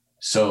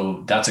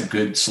 So that's a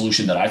good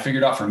solution that I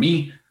figured out for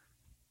me.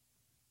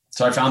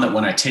 So I found that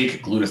when I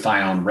take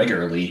glutathione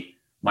regularly,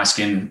 my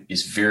skin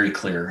is very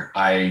clear.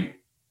 I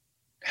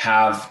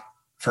have,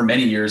 for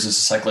many years as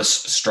a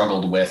cyclist,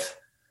 struggled with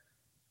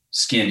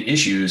skin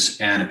issues.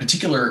 And in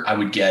particular, I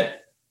would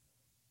get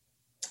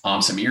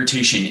some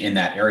irritation in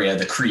that area,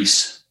 the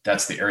crease.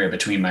 That's the area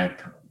between my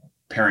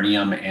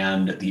perineum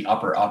and the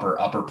upper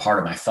part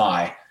of my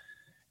thigh.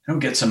 I would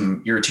get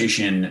some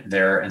irritation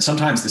there. And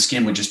sometimes the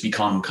skin would just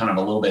become kind of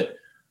a little bit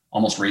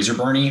almost razor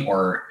burny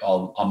or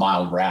a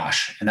mild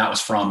rash. And that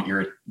was from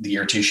the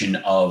irritation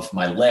of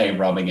my leg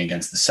rubbing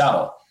against the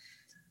saddle.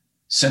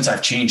 Since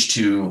I've changed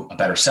to a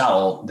better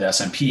saddle, the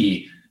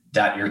SMP,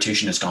 that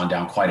irritation has gone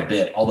down quite a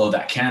bit, although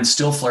that can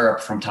still flare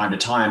up from time to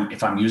time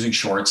if I'm using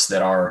shorts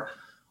that are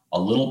a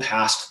little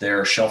past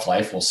their shelf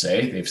life, we'll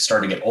say. They've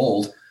started to get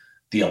old.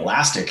 the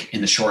elastic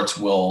in the shorts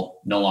will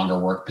no longer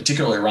work,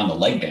 particularly around the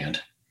leg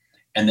band.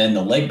 And then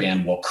the leg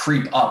band will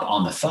creep up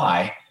on the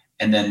thigh,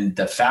 and then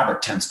the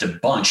fabric tends to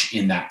bunch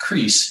in that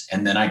crease,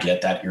 and then I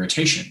get that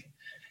irritation.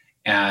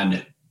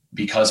 And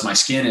because my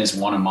skin is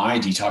one of my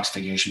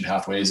detoxification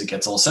pathways, it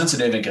gets a little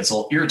sensitive, it gets a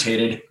little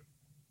irritated.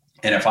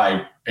 And if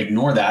I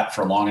ignore that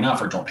for long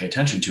enough or don't pay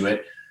attention to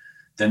it,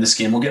 then the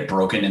skin will get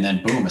broken, and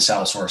then boom, a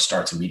saddle sore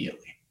starts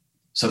immediately.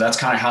 So that's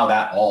kind of how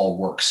that all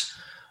works.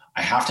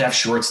 I have to have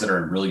shorts that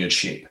are in really good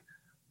shape.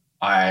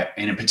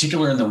 And in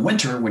particular in the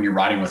winter, when you're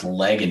riding with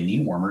leg and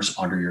knee warmers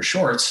under your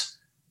shorts,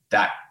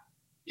 that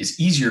is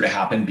easier to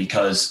happen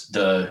because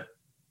the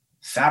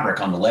fabric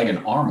on the leg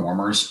and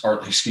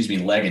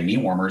leg and knee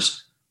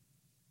warmers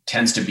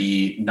tends to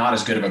be not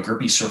as good of a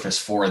grippy surface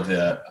for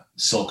the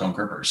silicone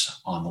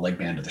grippers on the leg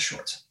band of the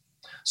shorts.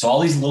 So all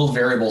these little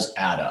variables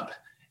add up.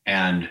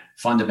 And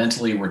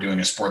fundamentally, we're doing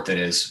a sport that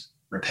is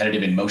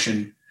repetitive in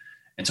motion.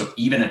 And so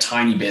even a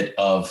tiny bit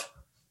of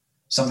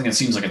something that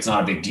seems like it's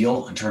not a big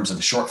deal in terms of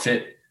the short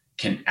fit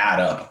can add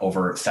up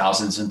over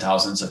thousands and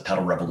thousands of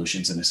pedal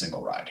revolutions in a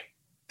single ride.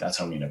 That's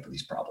how we end up with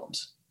these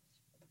problems.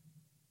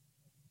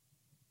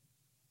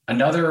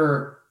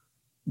 Another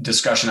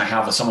discussion I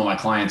have with some of my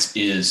clients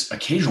is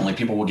occasionally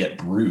people will get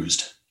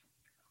bruised.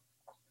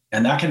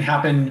 And that can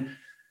happen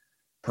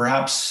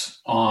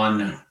perhaps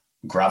on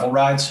gravel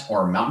rides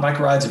or mountain bike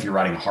rides if you're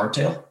riding a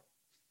hardtail,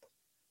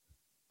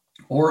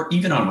 or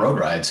even on road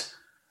rides.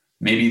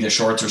 Maybe the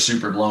shorts are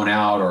super blown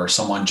out, or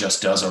someone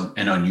just does an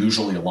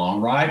unusually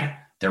long ride.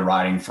 They're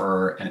riding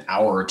for an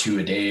hour or two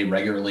a day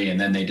regularly,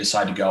 and then they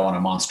decide to go on a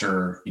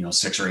monster,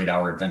 6 or 8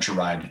 hour adventure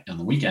ride on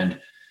the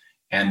weekend,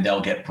 and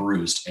they'll get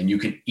bruised. And you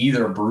can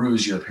either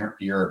bruise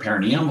your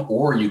perineum,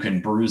 or you can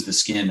bruise the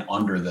skin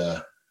under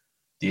the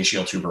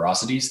ischial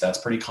tuberosities. That's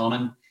pretty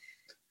common.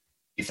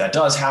 If that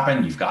does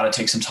happen, you've got to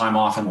take some time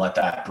off and let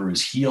that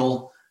bruise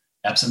heal.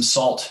 Epsom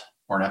salt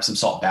or an Epsom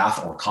salt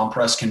bath or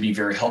compress can be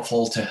very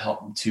helpful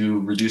to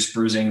reduce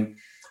bruising,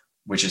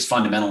 which is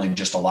fundamentally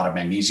just a lot of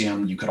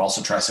magnesium. You could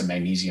also try some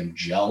magnesium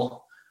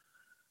gel.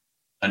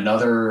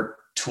 Another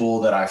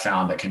tool that I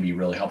found that can be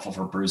really helpful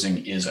for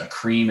bruising is a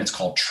cream. It's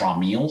called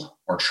Trameal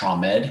or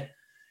Tramed,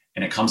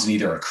 and it comes in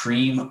either a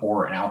cream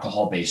or an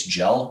alcohol-based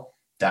gel.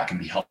 That can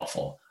be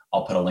helpful.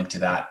 I'll put a link to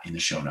that in the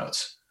show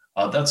notes.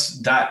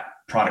 That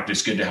product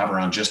is good to have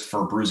around just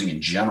for bruising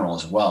in general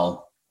as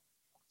well.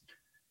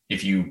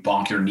 If you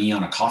bonk your knee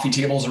on a coffee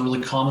table is a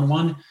really common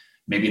one.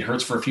 Maybe it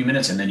hurts for a few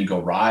minutes and then you go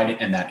ride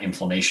and that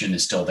inflammation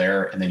is still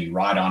there, and then you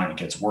ride on it, it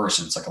gets worse,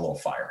 and it's like a little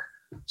fire.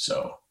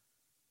 So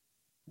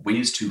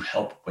ways to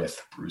help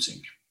with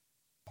bruising.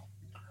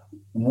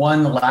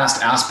 One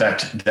last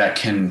aspect that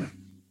can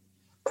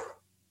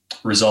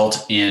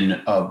result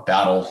in a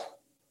battle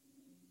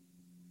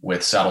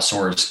with saddle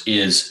sores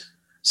is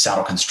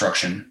saddle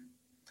construction.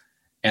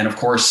 And of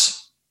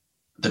course,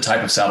 the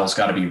type of saddle's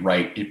got to be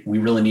right. We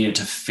really need it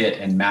to fit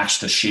and match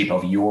the shape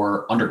of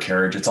your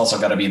undercarriage. It's also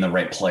got to be in the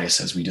right place,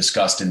 as we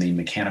discussed in the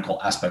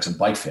mechanical aspects of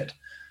bike fit.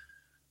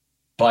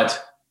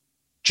 But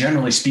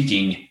generally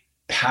speaking,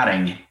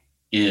 padding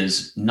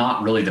is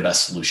not really the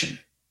best solution,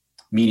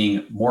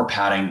 meaning more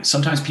padding.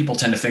 Sometimes people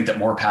tend to think that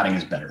more padding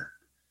is better.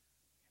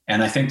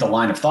 And I think the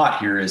line of thought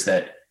here is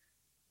that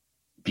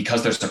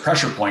because there's a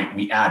pressure point,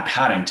 we add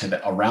padding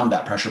around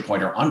that pressure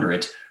point or under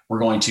it, we're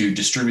going to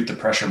distribute the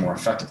pressure more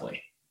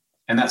effectively.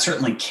 And that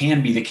certainly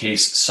can be the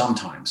case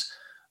sometimes.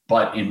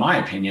 But in my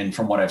opinion,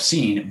 from what I've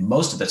seen,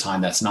 most of the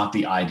time, that's not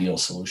the ideal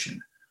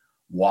solution.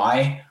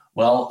 Why?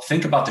 Well,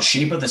 think about the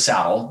shape of the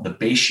saddle, the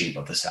base shape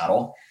of the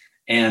saddle,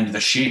 and the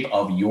shape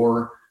of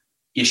your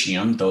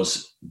ischium,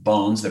 those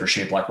bones that are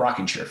shaped like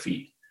rocking chair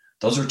feet.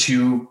 Those are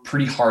two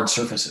pretty hard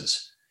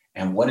surfaces.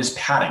 And what is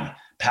padding?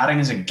 Padding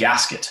is a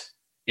gasket.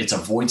 It's a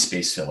void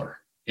space filler.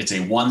 It's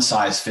a one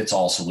size fits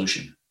all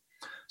solution.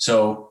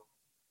 So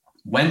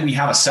when we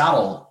have a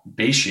saddle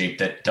base shape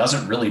that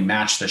doesn't really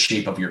match the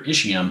shape of your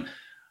ischium,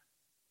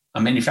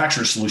 a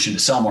manufacturer's solution to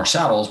sell more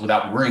saddles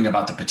without worrying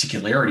about the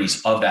particularities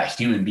of that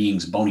human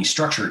being's bony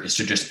structure is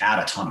to just add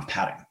a ton of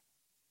padding.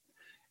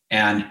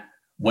 And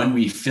when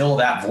we fill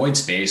that void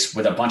space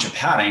with a bunch of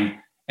padding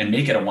and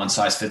make it a one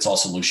size fits all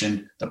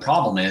solution, the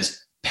problem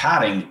is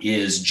padding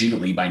is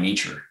jiggly by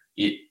nature.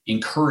 It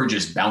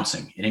encourages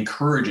bouncing. It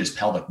encourages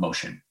pelvic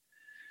motion.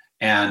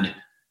 And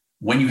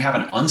when you have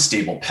an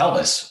unstable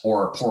pelvis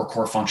or poor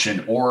core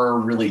function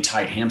or really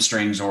tight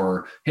hamstrings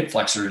or hip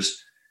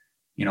flexors,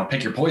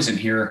 pick your poison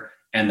here,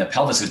 and the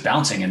pelvis is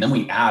bouncing, and then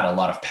we add a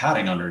lot of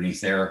padding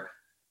underneath there,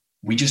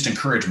 we just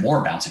encourage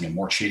more bouncing and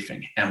more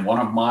chafing. And one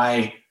of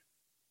my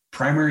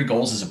primary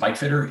goals as a bike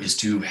fitter is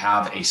to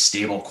have a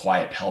stable,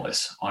 quiet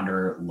pelvis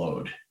under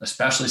load,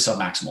 especially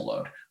submaximal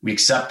load. We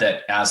accept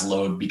that as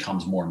load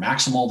becomes more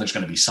maximal, there's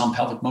going to be some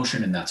pelvic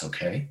motion, and that's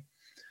okay.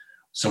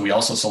 So we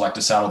also select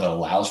a saddle that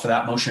allows for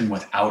that motion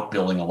without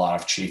building a lot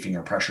of chafing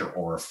or pressure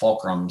or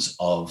fulcrums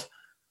of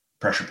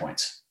pressure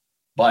points.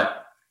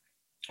 But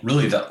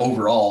really the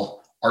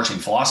overall arching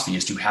philosophy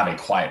is to have a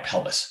quiet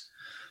pelvis.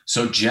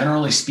 So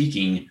generally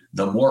speaking,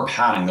 the more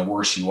padding, the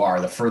worse you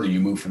are, the further you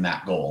move from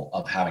that goal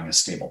of having a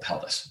stable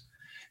pelvis.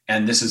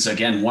 And this is,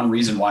 again, one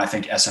reason why I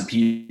think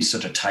SMP is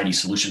such a tidy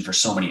solution for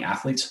so many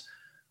athletes.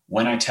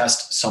 When I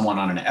test someone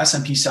on an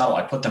SMP saddle,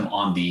 I put them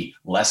on the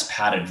less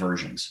padded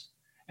versions.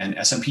 And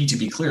SMP, to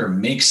be clear,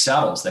 makes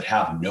saddles that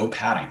have no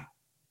padding.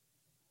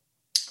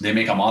 They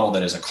make a model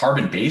that is a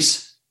carbon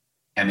base,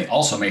 and they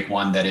also make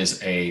one that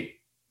is a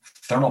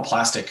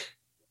thermoplastic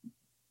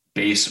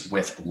base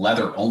with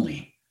leather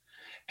only.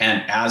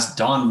 And as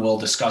Don will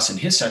discuss in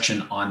his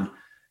section on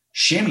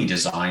chamois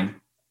design,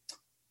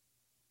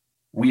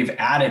 we've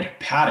added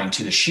padding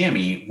to the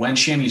chamois. When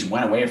chamois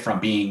went away from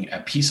being a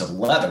piece of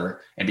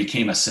leather and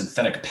became a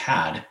synthetic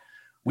pad,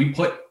 we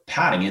put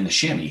padding in the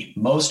chamois.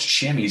 Most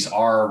chamois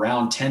are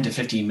around 10 to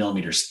 15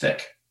 millimeters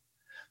thick.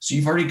 So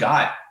you've already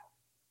got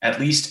at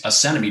least a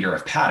centimeter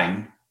of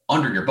padding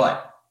under your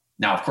butt.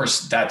 Now, of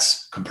course,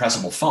 that's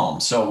compressible foam.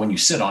 So when you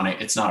sit on it,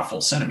 it's not a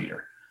full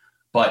centimeter.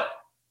 But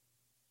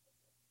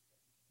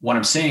what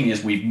I'm saying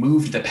is we've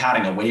moved the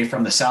padding away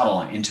from the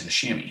saddle and into the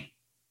chamois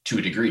to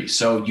a degree.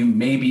 So you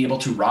may be able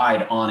to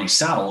ride on a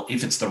saddle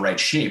if it's the right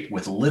shape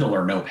with little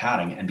or no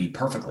padding and be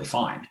perfectly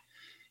fine.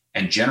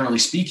 And generally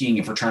speaking,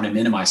 if we're trying to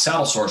minimize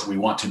saddle sores, we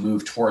want to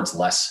move towards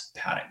less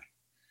padding.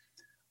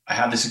 I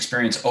have this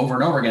experience over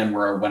and over again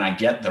where when I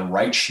get the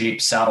right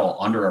shape saddle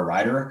under a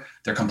rider,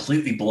 they're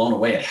completely blown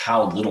away at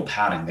how little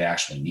padding they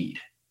actually need.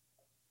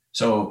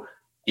 So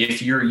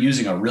if you're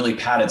using a really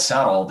padded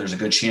saddle, there's a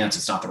good chance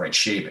it's not the right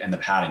shape and the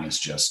padding is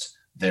just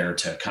there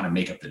to kind of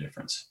make up the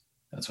difference.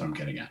 That's what I'm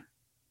getting at.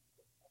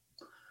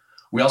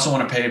 We also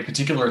want to pay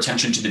particular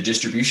attention to the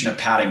distribution of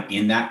padding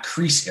in that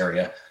crease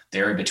area, the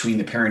area between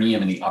the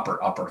perineum and the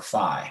upper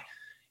thigh.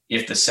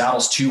 If the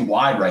saddle's too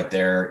wide right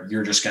there,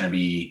 you're just going to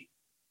be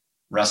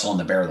wrestling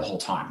the bear the whole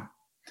time.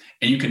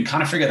 And you can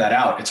kind of figure that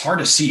out. It's hard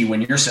to see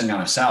when you're sitting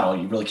on a saddle.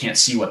 You really can't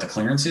see what the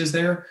clearance is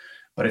there.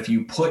 But if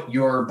you put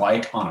your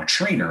bike on a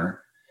trainer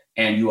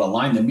and you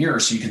align the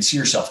mirror so you can see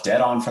yourself dead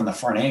on from the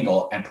front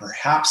angle, and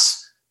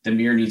perhaps the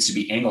mirror needs to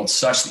be angled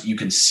such that you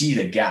can see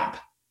the gap,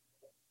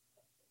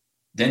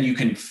 then you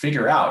can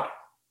figure out,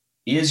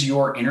 is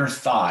your inner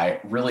thigh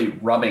really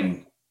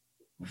rubbing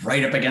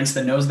right up against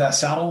the nose of that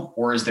saddle,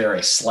 or is there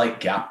a slight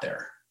gap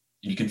there?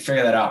 You can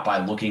figure that out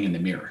by looking in the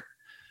mirror.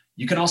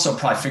 You can also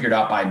probably figure it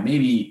out by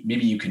maybe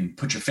you can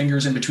put your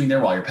fingers in between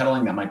there while you're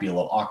pedaling. That might be a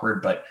little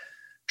awkward, but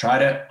try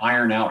to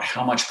iron out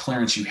how much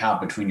clearance you have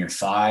between your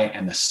thigh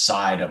and the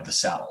side of the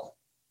saddle.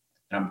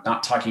 And I'm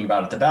not talking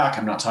about at the back.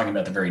 I'm not talking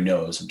about the very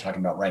nose. I'm talking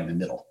about right in the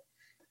middle.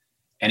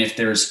 And if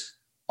there's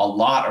a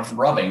lot of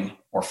rubbing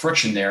or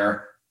friction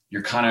there,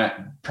 you're kind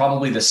of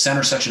probably the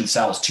center section of the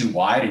saddle is too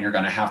wide and you're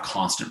going to have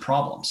constant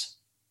problems,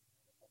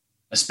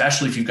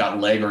 especially if you've got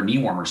leg or knee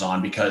warmers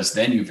on, because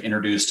then you've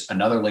introduced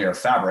another layer of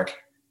fabric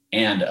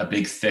and a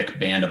big thick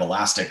band of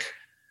elastic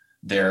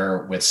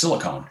there with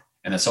silicone.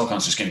 And the silicone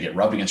is just going to get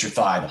rubbed against your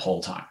thigh the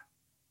whole time.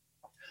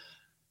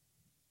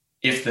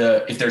 If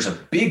there's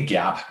a big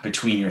gap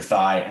between your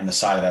thigh and the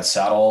side of that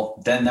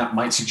saddle, then that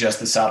might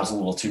suggest the saddle's a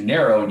little too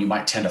narrow and you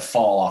might tend to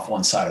fall off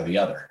one side or the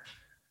other.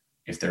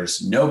 If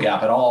there's no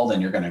gap at all,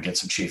 then you're going to get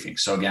some chafing.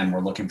 So again, we're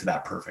looking for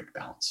that perfect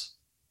balance.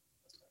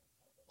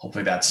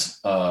 Hopefully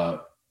that's a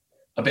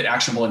bit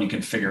actionable and you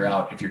can figure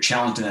out, if you're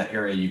challenged in that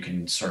area, you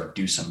can sort of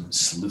do some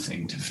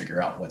sleuthing to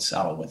figure out what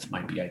saddle width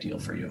might be ideal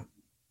for you.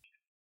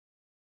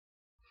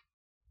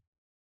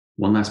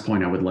 One last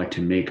point I would like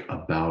to make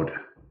about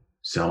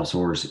saddle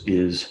sores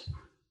is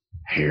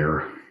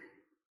hair.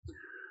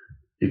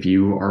 If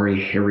you are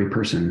a hairy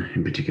person,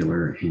 in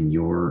particular in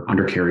your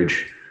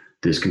undercarriage,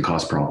 this can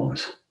cause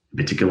problems. In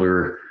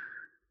particular,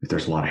 if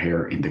there's a lot of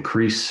hair in the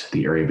crease,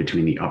 the area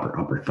between the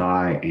upper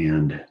thigh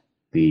and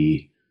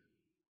the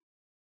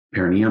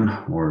perineum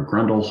or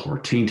grundle or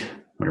taint,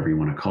 whatever you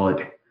want to call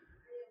it,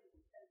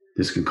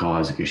 this can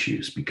cause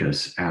issues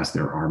because as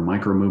there are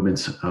micro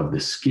movements of the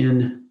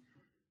skin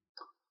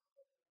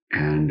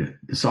and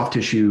the soft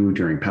tissue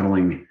during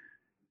pedaling,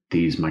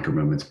 these micro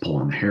movements pull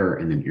on the hair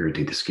and then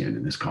irritate the skin.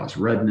 And this causes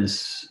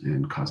redness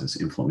and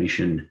causes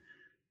inflammation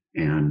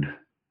and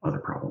other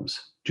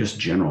problems, just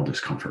general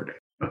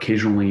discomfort.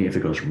 Occasionally, if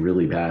it goes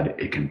really bad,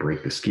 it can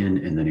break the skin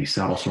and then a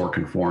saddle sore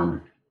can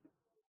form.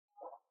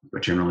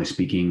 But generally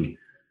speaking,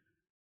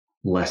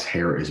 less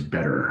hair is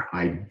better.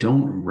 I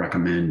don't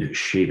recommend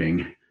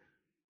shaving.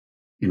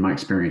 In my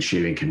experience,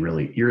 shaving can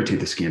really irritate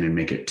the skin and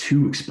make it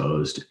too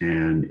exposed.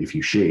 And if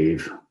you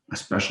shave,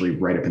 especially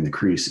right up in the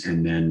crease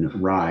and then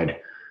ride,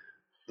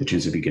 the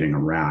chances of you getting a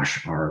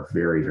rash are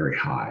very, very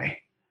high.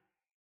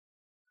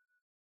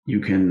 You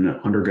can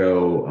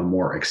undergo a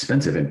more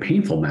expensive and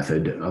painful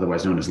method,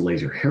 otherwise known as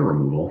laser hair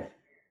removal.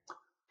 A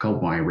couple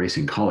of my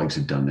racing colleagues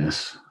have done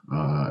this,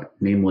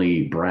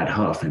 namely Brad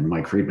Huff and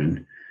Mike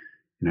Friedman.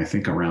 And I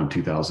think around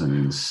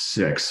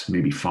 2006,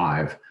 maybe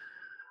 5,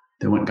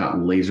 they went and got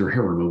laser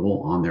hair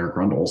removal on their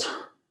grundles.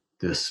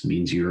 This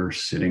means you're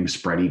sitting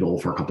spread eagle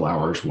for a couple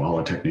hours while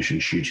a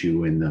technician shoots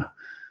you in the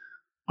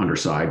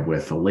underside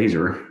with a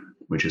laser,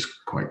 which is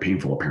quite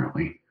painful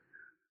apparently.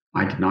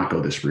 I did not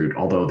go this route,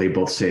 although they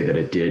both say that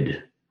it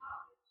did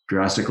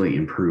drastically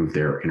improve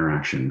their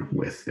interaction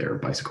with their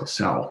bicycle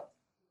saddle.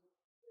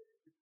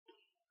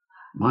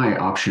 My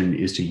option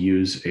is to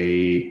use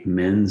a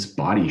men's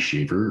body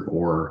shaver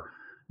or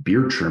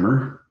beard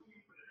trimmer.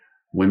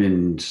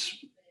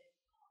 Women's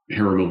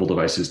hair removal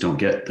devices don't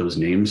get those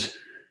names.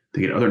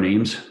 They get other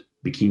names,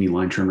 bikini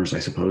line trimmers, I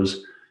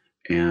suppose,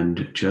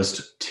 and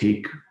just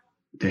take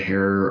the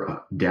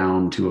hair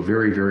down to a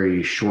very,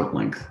 very short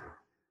length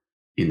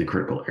in the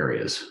critical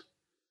areas.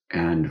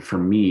 And for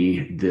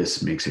me,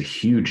 this makes a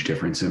huge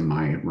difference in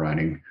my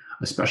riding,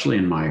 especially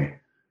in my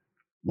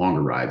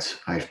longer rides.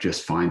 I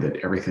just find that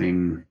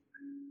everything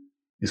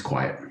is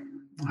quiet.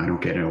 I don't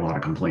get a lot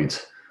of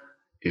complaints.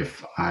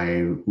 If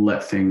I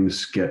let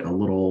things get a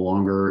little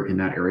longer in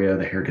that area,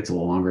 the hair gets a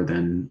little longer,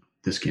 then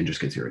the skin just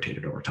gets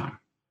irritated over time.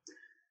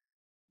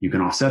 You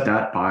can offset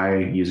that by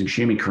using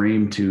chamois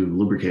cream to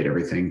lubricate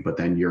everything, but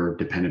then you're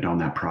dependent on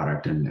that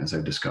product. And as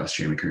I've discussed,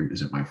 chamois cream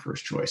isn't my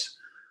first choice.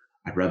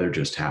 I'd rather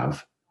just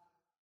have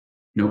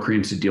no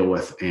creams to deal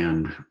with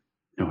and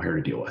no hair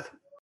to deal with.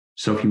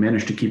 So if you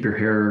manage to keep your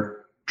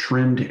hair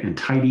trimmed and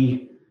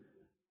tidy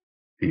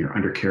in your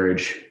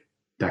undercarriage,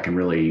 that can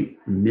really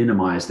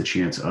minimize the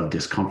chance of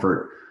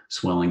discomfort,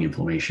 swelling,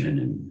 inflammation,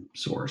 and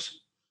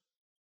sores.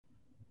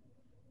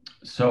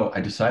 So I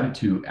decided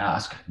to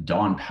ask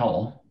Don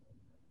Powell,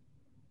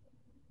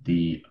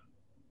 the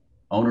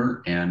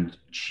owner and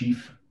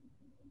chief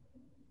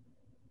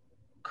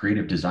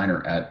creative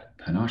designer at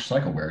Panache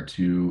Cyclewear,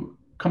 to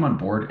come on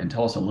board and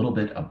tell us a little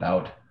bit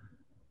about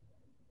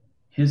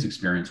his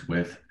experience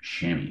with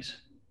chamois,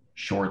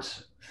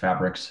 shorts,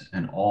 fabrics,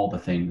 and all the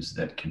things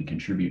that can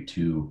contribute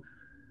to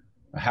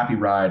a happy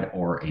ride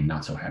or a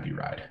not so happy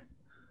ride.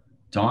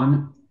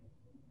 Don,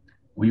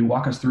 will you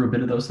walk us through a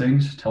bit of those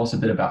things? Tell us a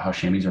bit about how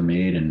chamois are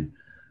made and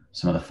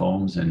some of the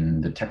foams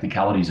and the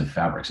technicalities of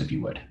fabrics, if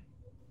you would.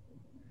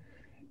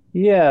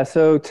 Yeah,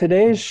 so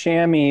today's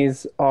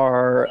chamois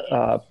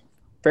are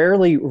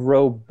fairly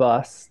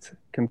robust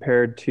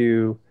compared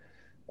to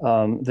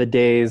the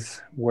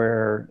days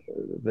where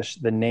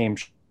the name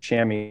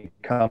chamois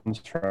comes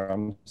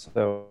from.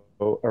 So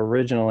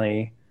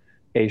originally,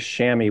 a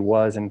chamois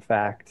was in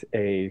fact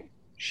a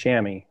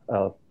chamois,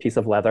 a piece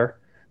of leather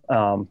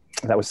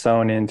that was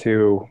sewn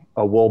into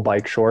a wool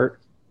bike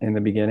short in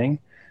the beginning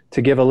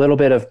to give a little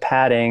bit of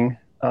padding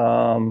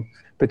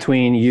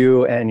between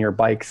you and your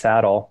bike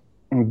saddle.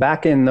 And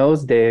back in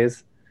those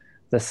days,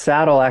 the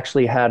saddle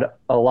actually had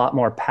a lot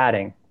more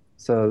padding.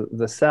 So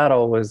the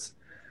saddle was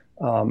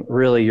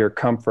really your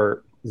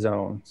comfort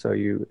zone. So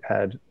you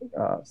had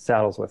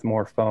saddles with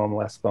more foam,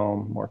 less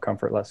foam, more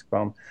comfort, less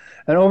foam.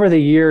 And over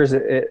the years,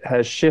 it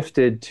has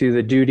shifted to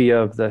the duty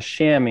of the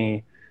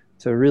chamois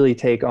to really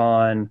take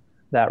on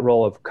that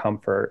role of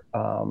comfort.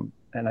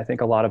 And I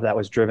think a lot of that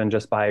was driven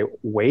just by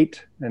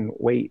weight and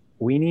weight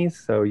weenies.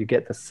 So you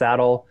get the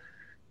saddle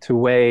to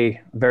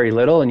weigh very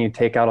little and you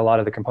take out a lot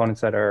of the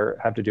components that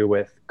have to do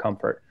with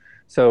comfort.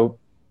 So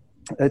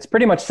it's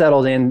pretty much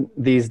settled in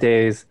these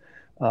days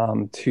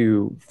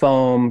to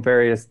foam,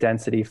 various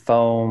density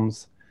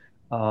foams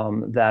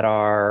that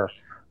are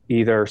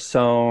either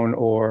sewn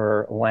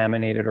or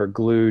laminated or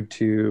glued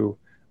to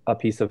a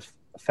piece of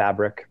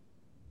fabric.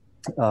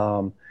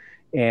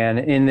 And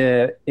in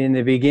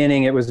the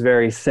beginning, it was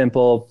very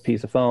simple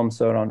piece of foam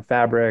sewed on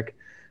fabric.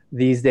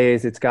 These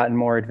days, it's gotten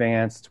more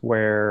advanced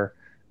where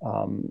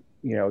some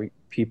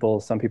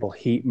people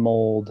heat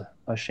mold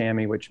a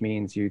chamois, which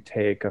means you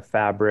take a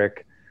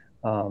fabric,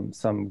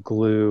 some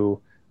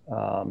glue,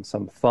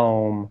 some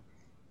foam,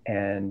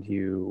 and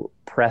you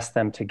press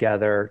them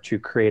together to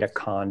create a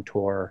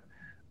contour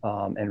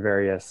and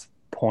various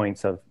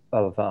points of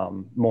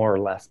more or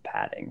less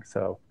padding.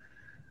 So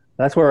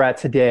that's where we're at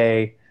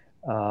today.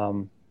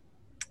 And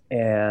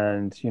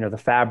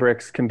the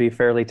fabrics can be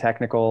fairly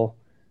technical.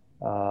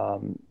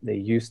 They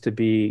used to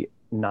be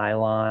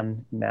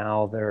nylon,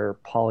 now they're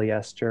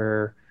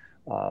polyester.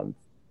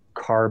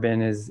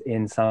 Carbon is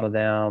in some of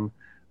them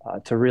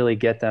to really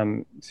get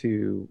them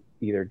to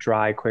either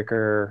dry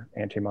quicker,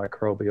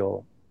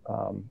 antimicrobial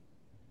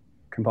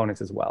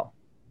components as well.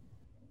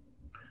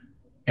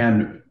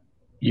 And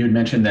you had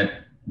mentioned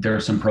that there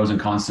are some pros and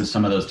cons to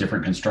some of those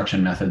different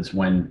construction methods.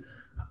 When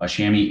a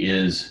chamois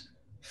is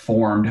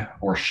formed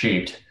or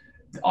shaped,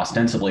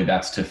 ostensibly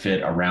that's to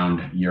fit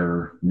around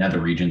your nether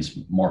regions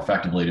more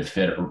effectively,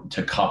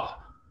 to cup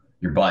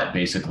your butt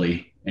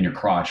basically and your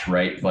crotch,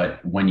 right?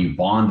 But when you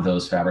bond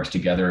those fabrics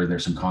together,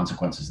 there's some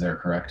consequences there,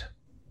 correct?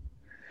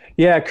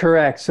 Yeah,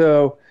 correct.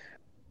 So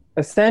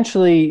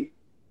essentially,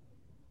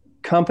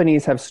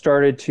 companies have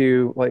started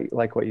to,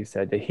 like what you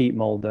said, to heat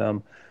mold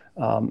them.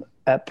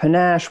 At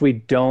Panache, we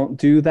don't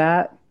do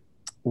that.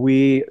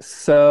 We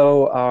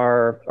sew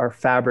our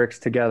fabrics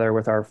together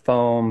with our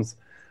foams,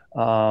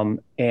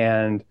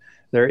 and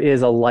there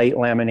is a light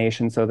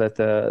lamination so that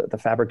the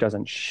fabric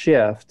doesn't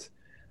shift.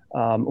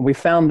 We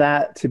found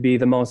that to be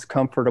the most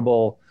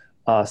comfortable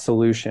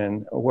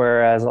solution,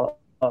 whereas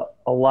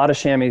a lot of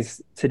chamois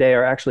today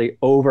are actually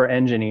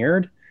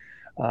over-engineered.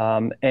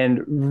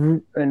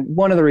 And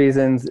one of the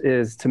reasons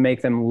is to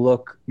make them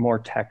look more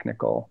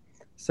technical.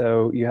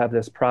 So you have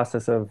this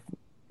process of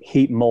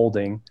heat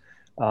molding,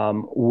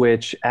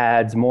 which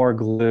adds more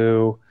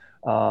glue,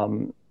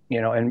 and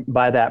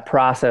by that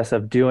process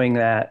of doing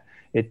that,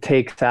 it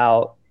takes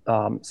out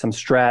some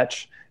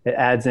stretch. It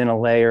adds in a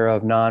layer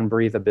of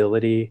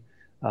non-breathability.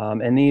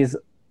 And these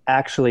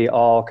actually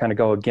all kind of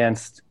go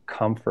against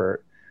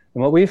comfort.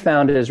 And what we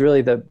found is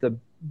really the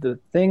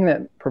thing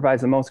that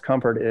provides the most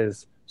comfort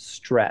is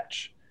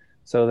stretch.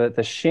 So that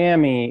the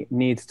chamois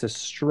needs to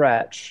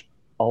stretch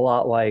a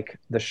lot like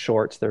the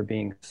shorts they're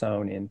being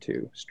sewn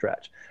into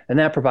stretch. And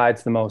that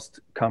provides the most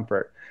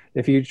comfort.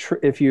 If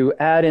you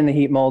add in the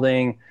heat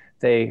molding,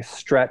 they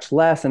stretch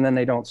less, and then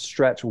they don't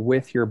stretch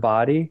with your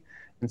body.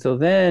 And so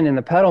then in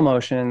the pedal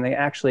motion, they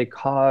actually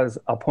cause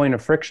a point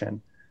of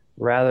friction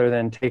rather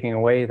than taking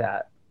away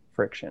that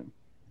friction.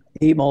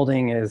 Heat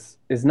molding is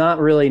not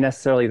really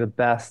necessarily the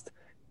best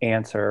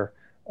answer.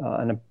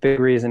 And a big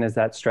reason is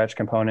that stretch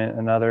component.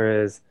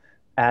 Another is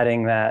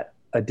adding that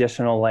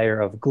additional layer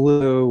of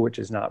glue, which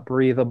is not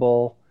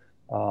breathable,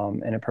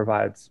 and it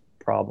provides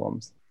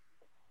problems.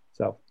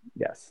 So,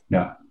 yes.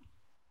 Yeah.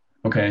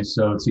 Okay.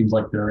 So it seems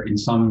like in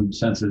some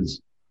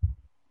senses,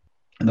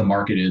 the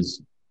market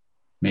is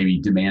maybe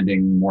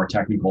demanding more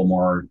technical,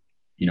 more,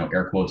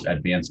 air quotes,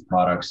 advanced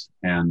products.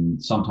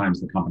 And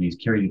sometimes the companies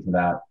carry you to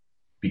that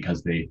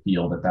because they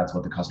feel that that's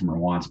what the customer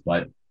wants.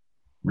 But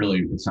really,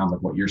 it sounds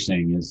like what you're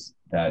saying is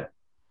that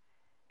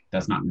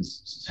that's not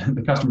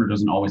the customer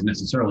doesn't always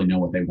necessarily know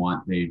what they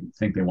want. They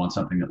think they want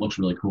something that looks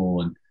really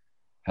cool and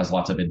has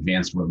lots of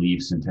advanced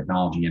reliefs and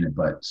technology in it,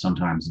 but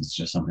sometimes it's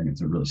just something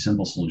that's a really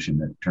simple solution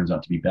that turns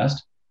out to be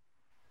best.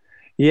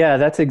 Yeah,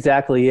 that's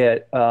exactly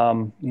it.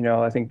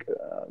 I think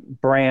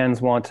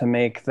brands want to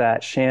make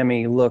that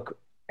chamois look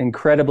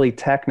incredibly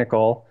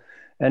technical,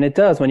 and it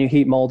does. When you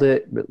heat mold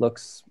it, it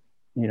looks,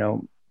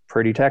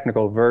 pretty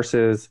technical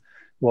versus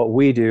what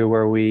we do,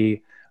 where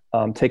we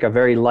take a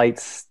very light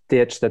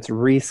stitch that's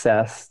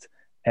recessed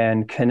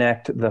and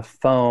connect the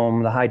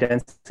foam, the high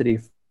density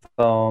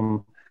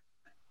foam,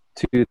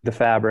 to the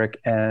fabric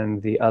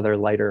and the other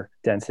lighter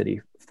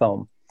density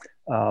foam.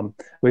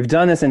 We've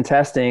done this in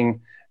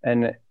testing,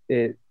 and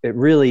it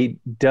really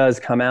does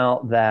come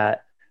out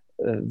that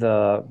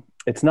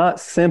it's not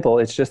simple.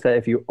 It's just that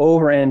if you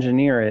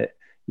over-engineer it,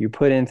 you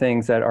put in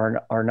things that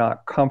are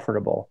not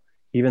comfortable,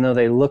 even though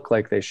they look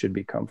like they should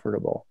be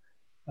comfortable.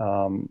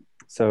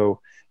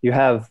 So you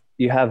have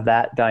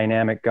that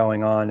dynamic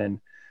going on, and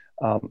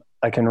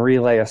I can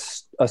relay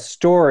a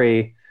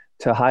story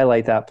to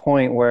highlight that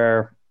point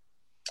where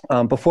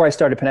before I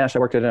started Panache, I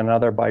worked at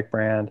another bike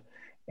brand,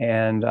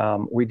 and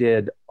we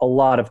did a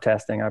lot of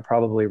testing. I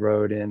probably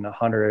rode in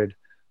 100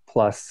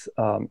 plus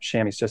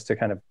chamois just to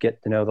kind of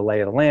get to know the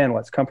lay of the land,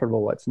 what's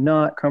comfortable, what's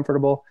not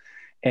comfortable.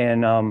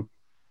 And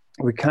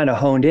we kind of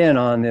honed in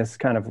on this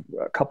kind of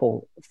a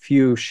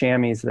few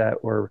chamois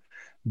that were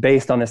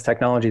based on this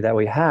technology that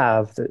we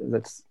have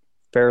that's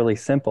fairly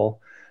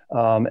simple.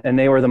 And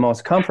they were the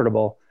most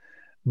comfortable.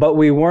 But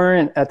we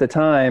weren't at the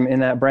time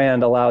in that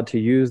brand allowed to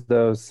use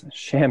those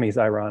chamois,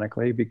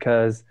 ironically,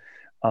 because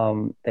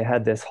they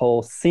had this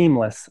whole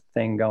seamless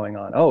thing going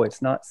on. Oh,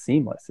 it's not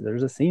seamless.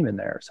 There's a seam in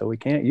there, so we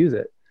can't use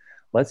it.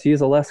 Let's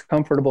use a less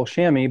comfortable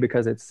chamois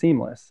because it's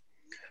seamless.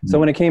 Mm-hmm. So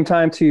when it came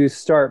time to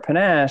start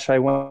Panache, I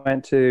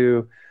went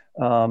to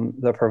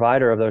the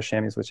provider of those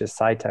chamois, which is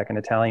Cytec, an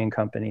Italian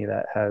company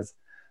that has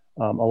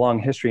a long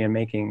history in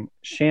making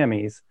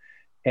chamois.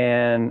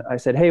 And I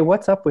said, hey,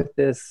 what's up with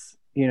this,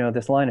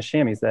 this line of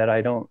chamois that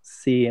I don't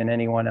see in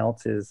anyone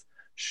else's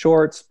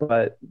shorts,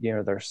 but,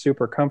 they're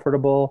super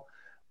comfortable.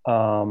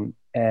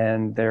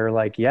 And they're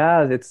like,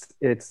 yeah,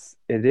 it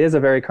is a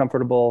very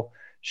comfortable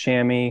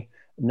chamois.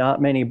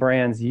 Not many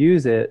brands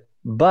use it,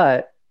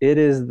 but it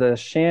is the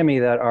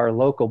chamois that our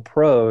local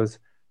pros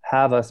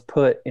have us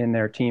put in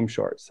their team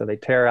shorts. So they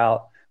tear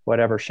out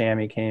whatever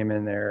chamois came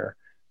in their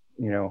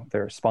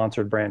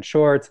sponsored brand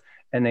shorts,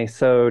 and they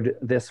sewed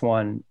this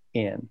one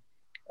in.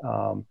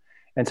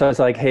 And so it's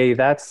like, hey,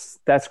 that's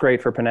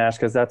great for Panache,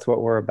 because that's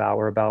what we're about.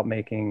 We're about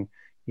making,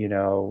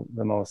 the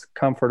most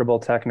comfortable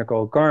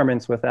technical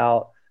garments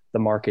without the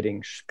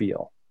marketing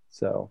spiel.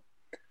 So,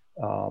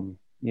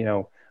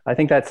 I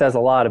think that says a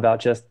lot about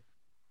just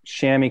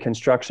chamois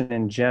construction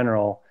in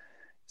general.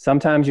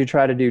 Sometimes you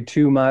try to do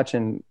too much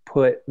and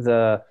put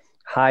the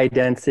high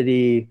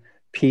density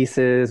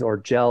pieces or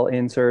gel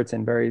inserts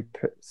in very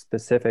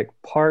specific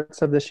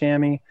parts of the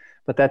chamois,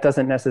 but that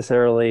doesn't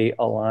necessarily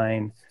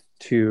align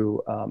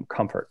to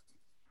comfort.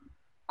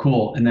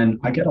 Cool. And then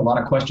I get a lot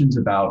of questions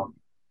about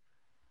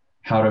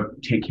how to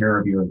take care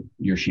of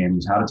your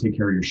chamois, how to take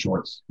care of your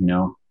shorts,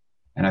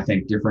 and I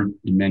think different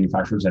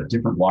manufacturers have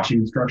different washing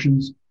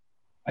instructions.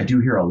 I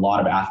do hear a lot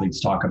of athletes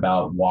talk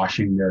about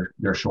washing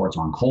their shorts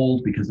on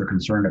cold because they're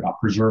concerned about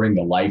preserving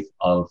the life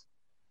of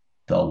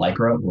the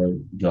Lycra or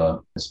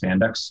the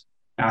spandex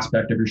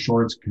aspect of your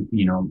shorts,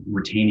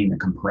 retaining the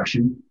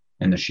compression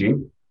and the shape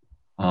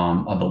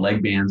of the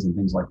leg bands and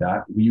things like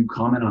that. Will you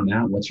comment on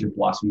that? What's your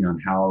philosophy on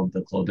how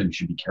the clothing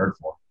should be cared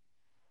for?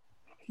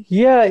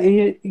 Yeah,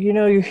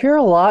 you hear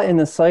a lot in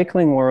the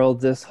cycling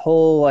world, this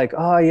whole like,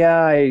 oh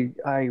yeah,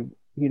 I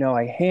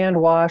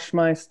hand wash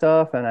my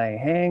stuff and I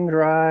hang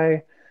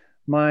dry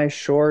my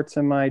shorts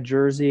and my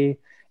jersey.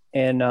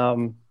 And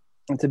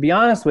to be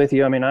honest with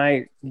you, I mean,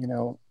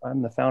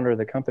 I'm the founder of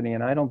the company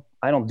and I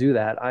don't do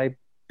that. I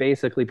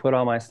basically put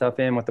all my stuff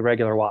in with the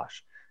regular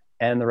wash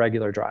and the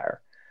regular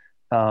dryer.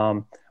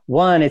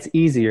 One, it's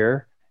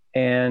easier.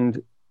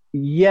 And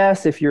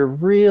yes, if you're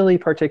really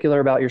particular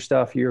about your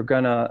stuff, you're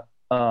gonna,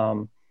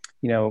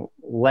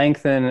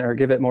 lengthen or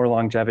give it more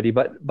longevity,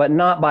 but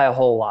not by a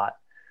whole lot.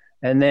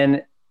 And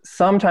then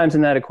sometimes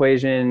in that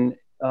equation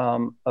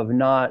of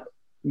not,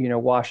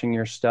 washing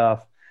your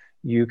stuff,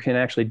 you can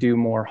actually do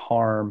more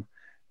harm.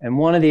 And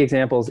one of the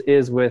examples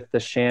is with the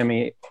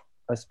chamois,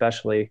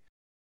 especially.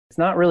 It's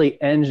not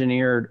really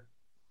engineered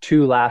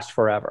to last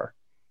forever.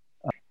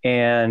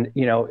 And,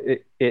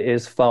 it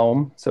is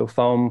foam. So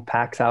foam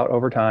packs out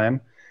over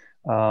time.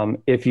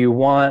 If you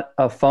want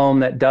a foam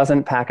that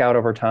doesn't pack out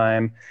over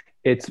time,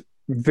 it's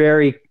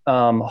very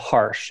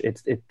harsh.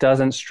 It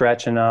doesn't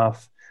stretch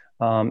enough.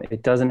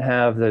 It doesn't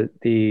have the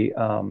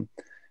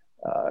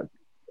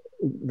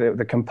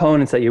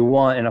components that you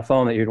want in a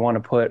foam that you'd want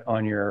to put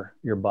on your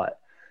butt.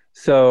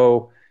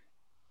 So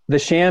the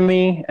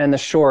chamois and the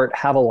short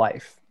have a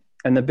life.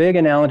 And the big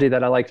analogy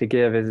that I like to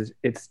give is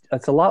it's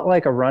a lot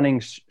like a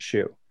running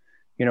shoe.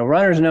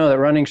 Runners know that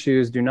running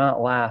shoes do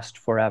not last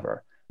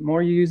forever. The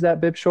more you use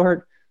that bib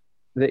short,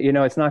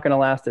 it's not going to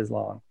last as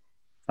long.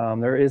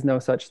 There is no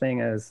such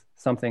thing as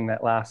something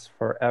that lasts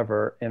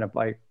forever in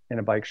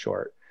a bike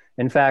short.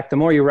 In fact, the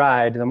more you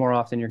ride, the more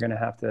often you're going to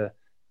have to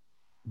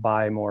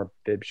buy more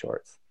bib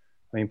shorts.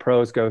 I mean,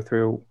 pros go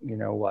through,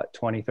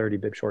 20, 30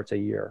 bib shorts a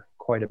year,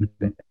 quite a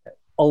bit.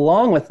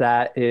 Along with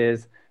that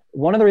is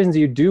one of the reasons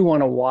you do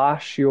want to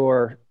wash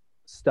your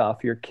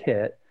stuff, your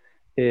kit,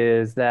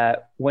 is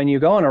that when you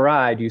go on a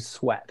ride, you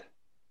sweat.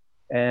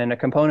 And a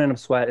component of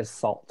sweat is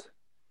salt.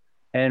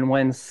 And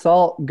when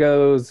salt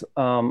goes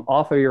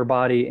off of your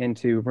body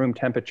into room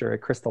temperature, it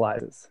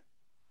crystallizes.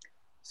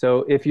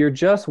 So if you're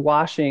just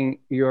washing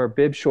your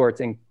bib shorts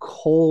in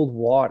cold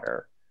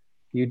water,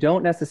 you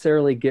don't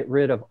necessarily get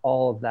rid of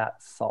all of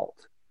that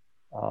salt.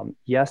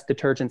 Yes,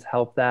 detergents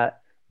help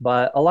that,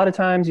 but a lot of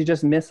times you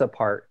just miss a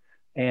part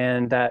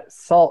and that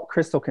salt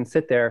crystal can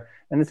sit there.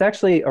 And it's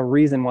actually a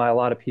reason why a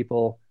lot of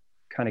people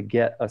kind of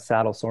get a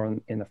saddle sore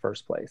in the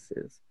first place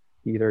is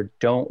either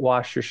don't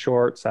wash your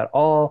shorts at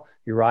all,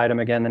 you ride them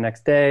again the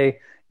next day.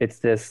 It's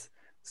this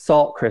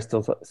salt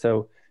crystal.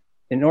 So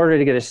in order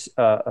to get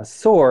a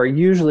sore,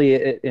 usually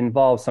it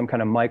involves some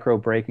kind of micro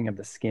breaking of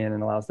the skin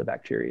and allows the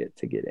bacteria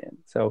to get in.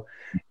 So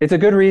it's a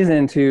good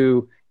reason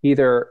to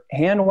either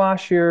hand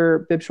wash your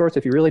bib shorts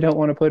if you really don't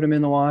want to put them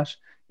in the wash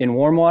in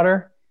warm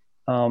water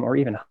or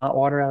even hot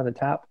water out of the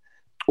tap,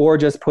 or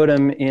just put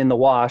them in the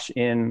wash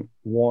in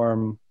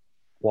warm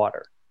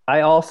water.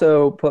 I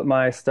also put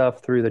my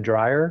stuff through the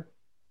dryer.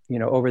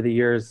 Over the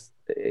years,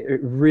 it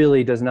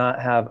really does not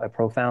have a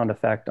profound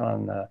effect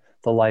on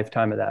the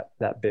lifetime of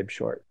that bib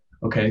short.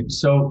 Okay,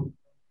 so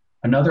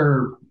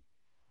another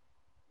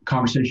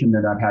conversation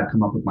that I've had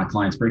come up with my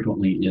clients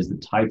frequently is the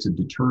types of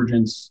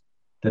detergents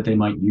that they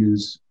might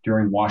use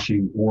during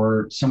washing,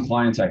 or some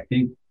clients, I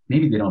think,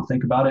 maybe they don't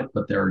think about it,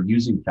 but they're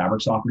using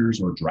fabric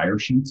softeners or dryer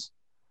sheets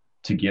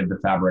to give the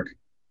fabric,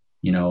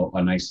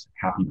 a nice,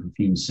 happy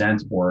perfume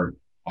scent, or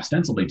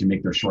ostensibly to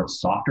make their shorts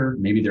softer.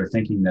 Maybe they're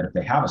thinking that if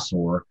they have a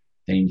sore,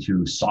 they need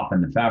to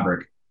soften the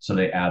fabric. So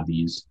they add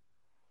these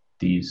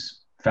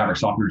fabric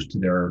softeners to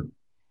their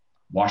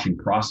washing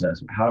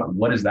process. How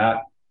does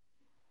that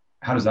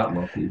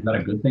look? Is that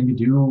a good thing to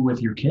do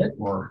with your kit,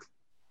 or?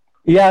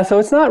 Yeah, so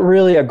it's not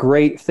really a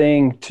great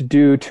thing to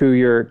do to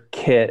your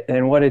kit.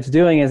 And what it's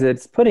doing is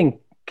it's putting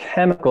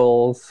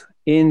chemicals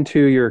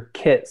into your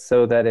kit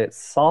so that it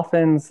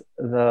softens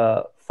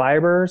the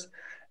fibers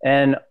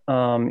and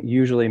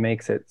usually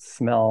makes it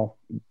smell,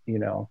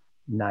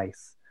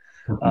 nice.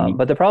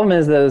 But the problem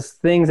is those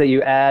things that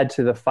you add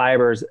to the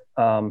fibers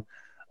a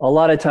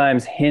lot of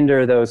times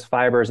hinder those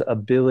fibers'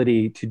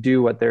 ability to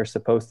do what they're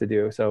supposed to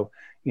do. So,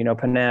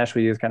 Panache,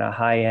 we use kind of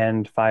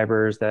high-end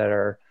fibers that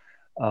are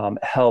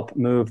help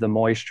move the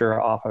moisture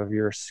off of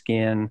your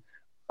skin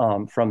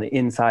from the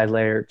inside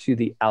layer to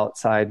the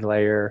outside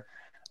layer.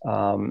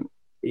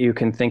 You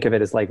can think of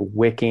it as like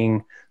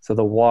wicking. So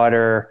the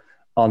water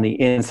on the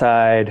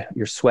inside,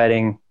 you're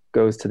sweating,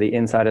 goes to the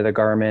inside of the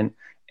garment,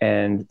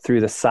 and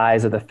through the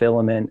size of the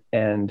filament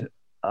and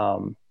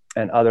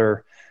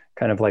other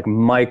kind of like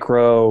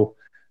micro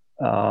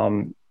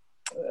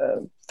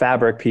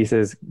fabric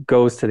pieces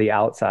goes to the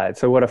outside.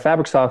 So what a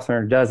fabric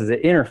softener does is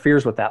it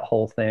interferes with that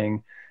whole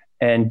thing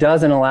and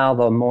doesn't allow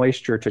the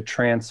moisture to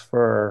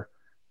transfer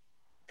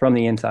from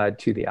the inside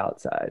to the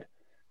outside.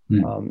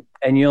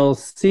 And you'll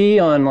see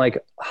on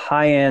like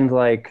high-end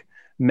like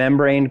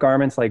membrane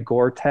garments like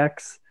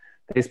Gore-Tex,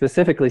 they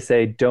specifically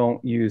say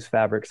don't use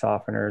fabric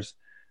softeners.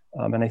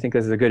 And I think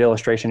this is a good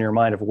illustration in your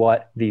mind of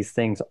what these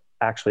things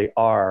actually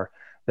are.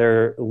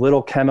 They're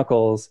little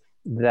chemicals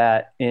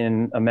that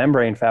in a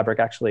membrane fabric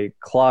actually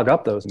clog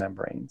up those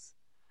membranes.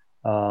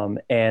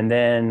 And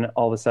then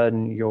all of a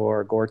sudden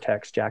your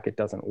Gore-Tex jacket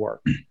doesn't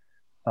work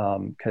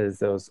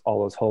because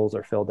all those holes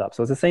are filled up.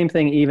 So it's the same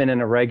thing even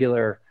in a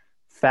regular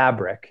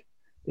fabric.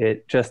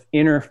 It just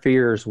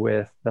interferes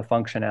with the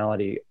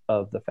functionality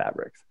of the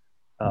fabrics.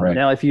 Right.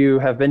 Now, if you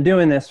have been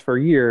doing this for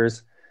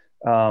years,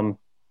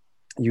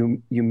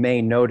 you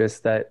may notice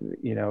that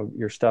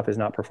your stuff is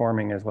not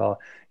performing as well.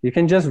 You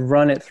can just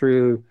run it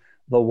through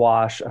the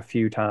wash a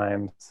few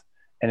times,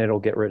 and it'll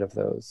get rid of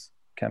those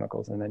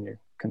chemicals, and then you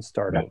can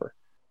start over.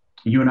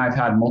 You and I have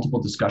had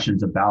multiple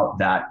discussions about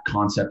that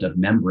concept of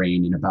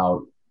membrane and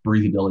about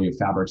breathability of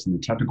fabrics and the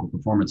technical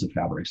performance of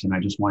fabrics, and I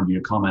just wanted you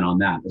to comment on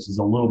that. This is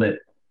a little bit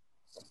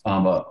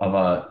of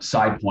a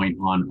side point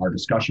on our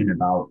discussion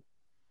about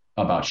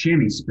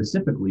chamois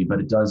specifically, but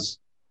it does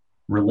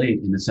relate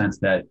in the sense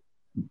that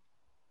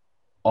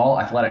all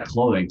athletic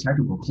clothing,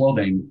 technical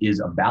clothing, is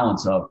a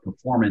balance of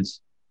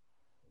performance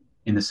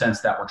in the sense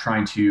that we're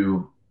trying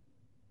to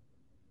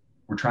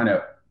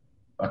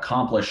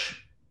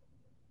accomplish,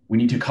 we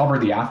need to cover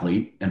the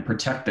athlete and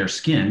protect their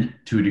skin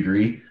to a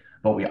degree,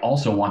 but we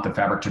also want the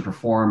fabric to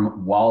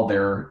perform while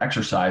they're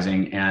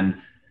exercising and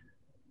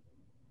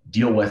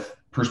deal with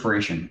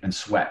perspiration and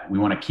sweat. We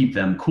want to keep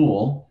them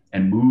cool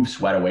and move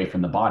sweat away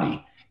from the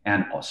body.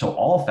 And so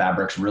all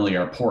fabrics really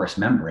are porous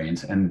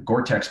membranes, and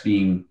Gore-Tex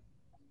being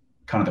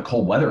kind of the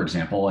cold weather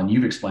example, and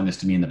you've explained this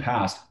to me in the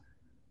past,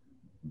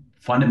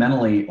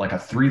 fundamentally like a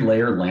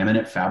 3-layer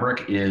laminate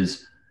fabric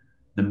is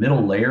the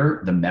middle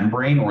layer, the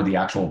membrane or the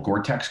actual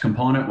Gore-Tex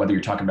component, whether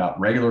you're talking about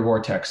regular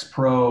Gore-Tex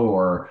Pro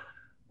or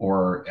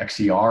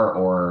XCR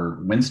or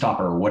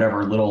Windstopper or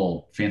whatever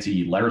little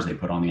fancy letters they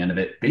put on the end of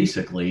it.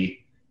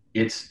 Basically,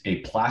 it's a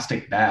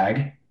plastic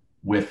bag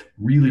with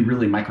really,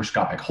 really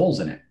microscopic holes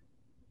in it.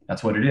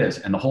 That's what it is.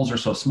 And the holes are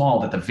so small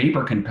that the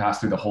vapor can pass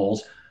through the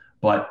holes,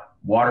 but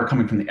water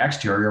coming from the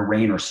exterior,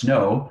 rain or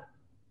snow,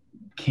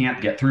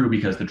 can't get through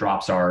because the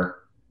drops are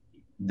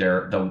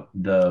there.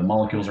 The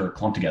molecules are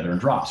clumped together in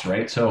drops,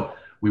 right? So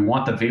we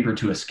want the vapor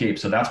to escape.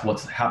 So that's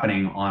what's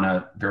happening on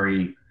a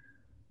very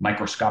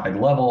microscopic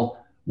level.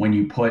 When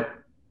you put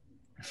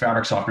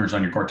fabric softeners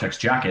on your Gore-Tex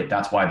jacket,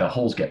 that's why the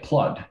holes get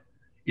plugged.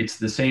 It's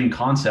the same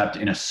concept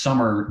in a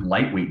summer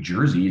lightweight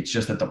jersey. It's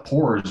just that the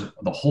pores,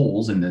 the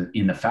holes in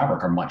the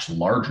fabric are much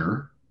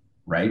larger,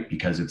 right?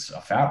 Because it's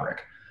a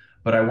fabric.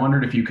 But I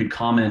wondered if you could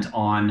comment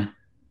on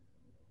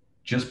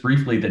just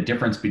briefly the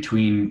difference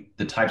between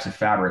the types of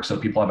fabric so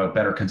people have a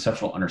better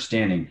conceptual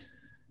understanding.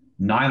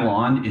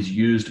 Nylon is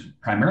used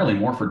primarily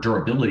more for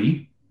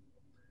durability.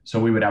 So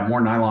we would have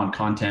more nylon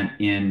content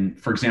in,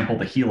 for example,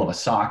 the heel of a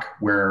sock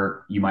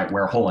where you might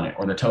wear a hole in it,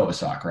 or the toe of a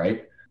sock,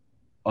 right?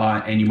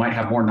 And you might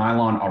have more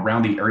nylon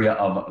around the area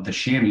of the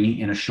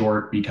chamois in a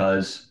short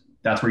because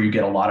that's where you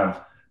get a lot of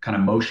kind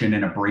of motion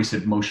and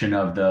abrasive motion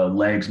of the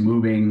legs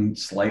moving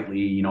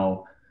slightly,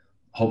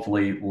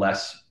 hopefully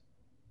less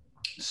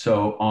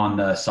so on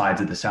the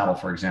sides of the saddle,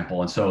 for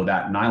example. And so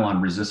that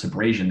nylon resists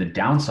abrasion. The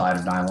downside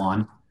of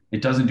nylon,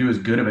 it doesn't do as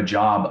good of a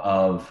job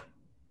of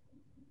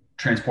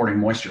transporting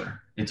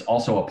moisture. It's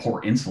also a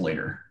poor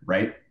insulator,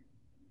 right?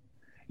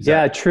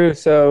 True.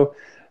 So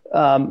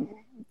to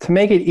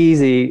make it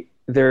easy,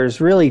 there's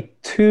really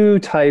 2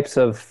 types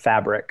of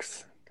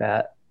fabrics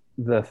that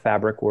the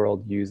fabric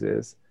world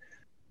uses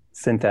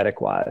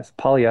synthetic-wise,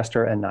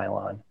 polyester and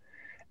nylon.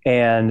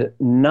 And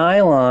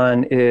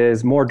nylon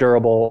is more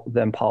durable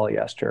than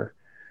polyester.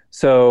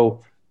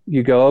 So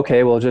you go,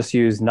 okay, we'll just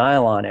use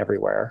nylon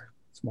everywhere.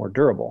 It's more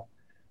durable.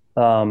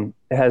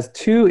 It has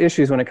 2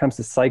 issues when it comes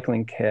to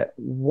cycling kit.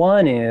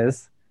 One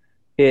is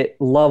it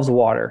loves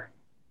water.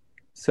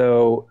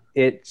 So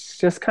it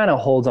just kind of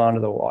holds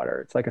onto the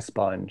water. It's like a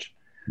sponge.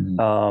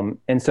 Mm-hmm.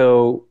 And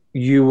so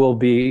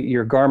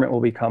your garment will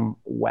become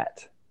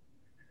wet.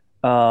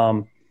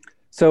 So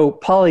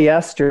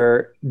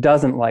polyester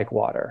doesn't like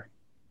water.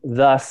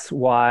 Thus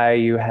why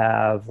you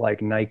have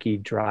like Nike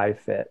Dry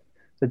Fit.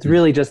 It's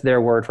really just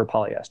their word for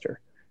polyester.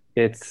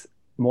 It's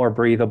more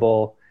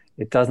breathable.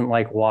 It doesn't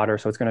like water,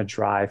 so it's going to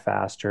dry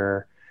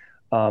faster.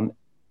 And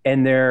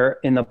in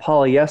the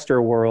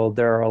polyester world,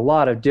 there are a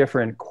lot of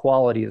different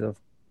qualities of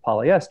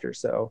polyester.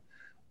 So,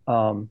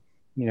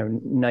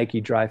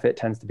 Nike Dry Fit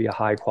tends to be a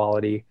high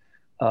quality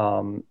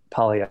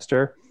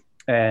polyester,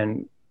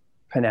 and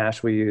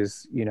Panache, we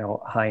use,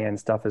 high-end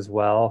stuff as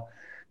well.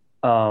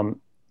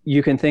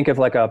 You can think of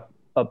like a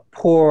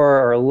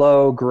poor or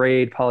low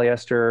grade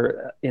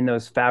polyester in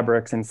those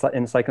fabrics in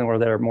cycling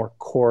world that are more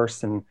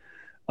coarse and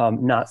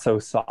not so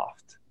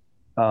soft.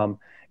 And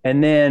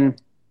then,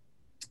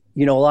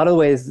 a lot of the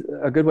ways,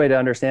 a good way to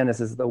understand this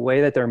is the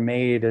way that they're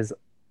made is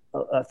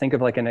think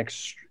of like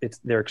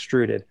they're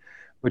extruded,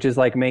 which is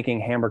like making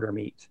hamburger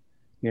meat.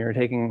 You're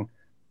taking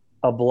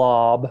a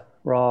blob,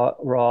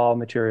 raw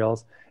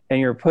materials, and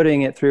you're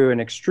putting it through an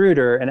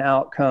extruder, and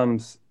out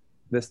comes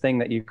this thing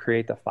that you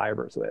create the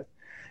fibers with.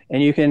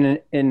 And you can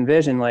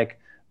envision like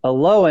a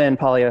low-end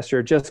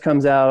polyester just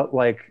comes out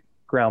like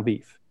ground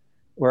beef,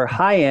 where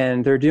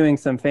high-end, they're doing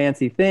some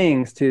fancy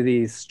things to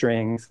these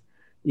strings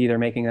either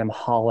making them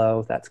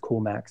hollow, that's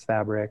Coolmax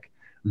fabric,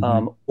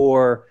 Mm-hmm.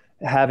 or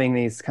having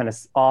these kind of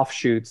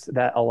offshoots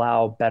that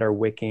allow better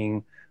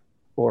wicking,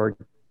 or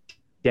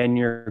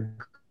denier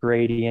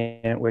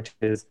gradient, which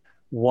is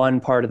one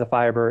part of the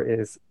fiber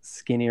is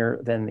skinnier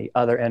than the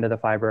other end of the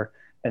fiber,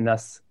 and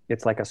thus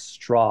it's like a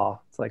straw.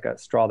 It's like a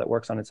straw that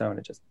works on its own.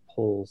 It just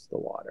pulls the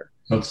water.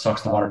 So it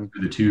sucks the water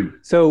through the tube.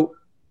 So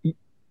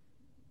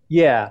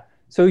yeah,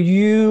 so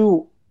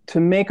to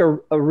make a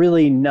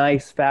really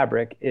nice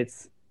fabric,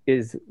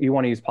 you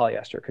want to use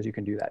polyester because you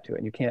can do that to it,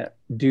 and you can't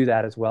do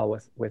that as well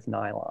with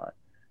nylon.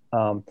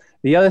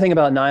 The other thing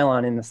about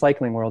nylon in the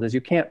cycling world is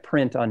you can't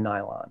print on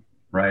nylon.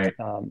 Right.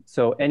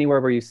 So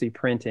anywhere where you see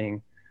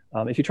printing,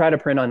 if you try to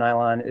print on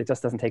nylon, it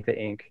just doesn't take the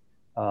ink.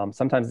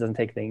 Sometimes it doesn't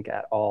take the ink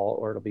at all,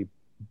 or it'll be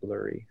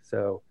blurry.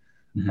 So,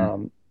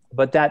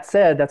 but that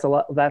said,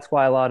 that's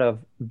why a lot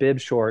of bib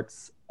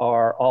shorts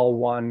are all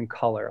one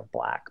color,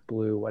 black,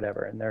 blue,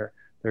 whatever, and they're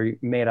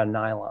made on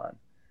nylon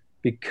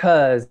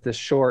because the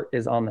short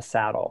is on the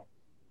saddle,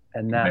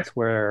 and that's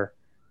where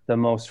the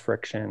most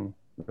friction,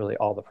 really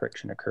all the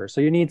friction occurs.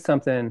 So you need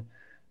something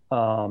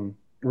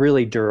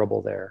really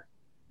durable there.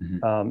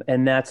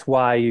 And that's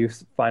why you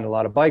find a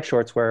lot of bike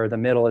shorts where the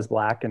middle is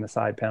black and the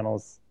side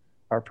panels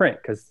are print,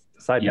 because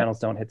the side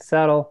panels don't hit the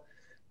saddle.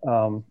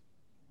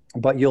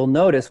 But you'll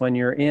notice when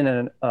you're in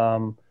an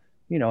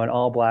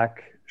all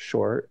black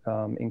short,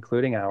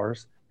 including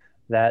ours,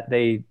 that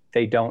they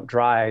don't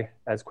dry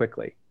as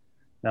quickly.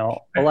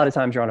 Now, a lot of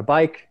times you're on a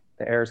bike,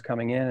 the air is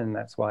coming in, and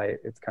that's why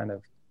it's kind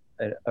of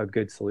a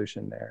good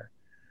solution there.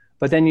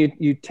 But then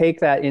you take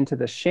that into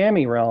the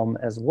chamois realm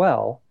as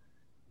well.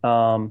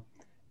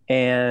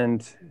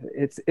 And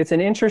it's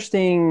an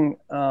interesting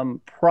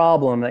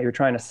problem that you're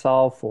trying to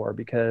solve for,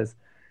 because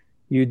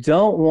you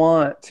don't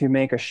want to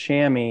make a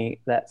chamois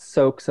that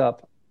soaks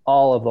up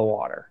all of the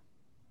water,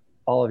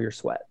 all of your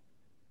sweat,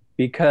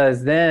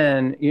 because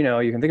then, you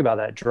can think about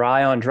that,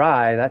 dry on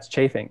dry, that's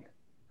chafing,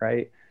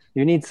 right?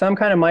 You need some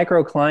kind of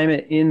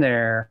microclimate in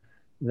there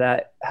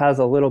that has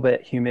a little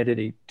bit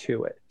humidity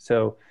to it.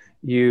 So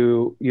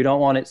you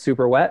don't want it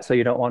super wet, so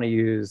you don't want to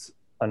use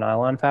a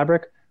nylon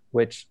fabric,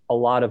 which a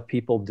lot of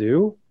people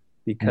do,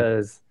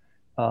 because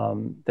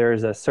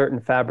there's a certain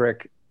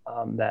fabric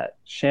that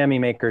chamois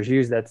makers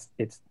use and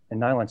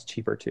nylon's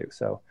cheaper too.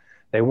 So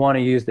they want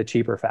to use the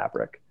cheaper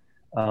fabric.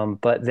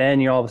 But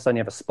then all of a sudden you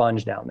have a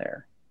sponge down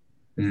there.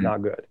 It's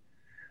not good.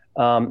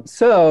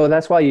 So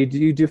that's why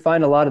you do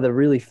find a lot of the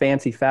really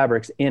fancy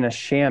fabrics in a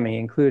chamois,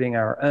 including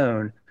our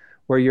own,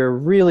 where you're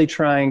really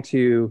trying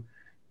to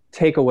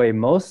take away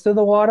most of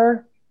the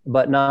water,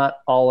 but not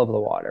all of the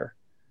water.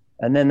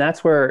 And then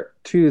that's where,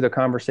 too, the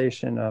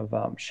conversation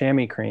of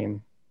chamois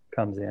cream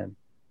comes in.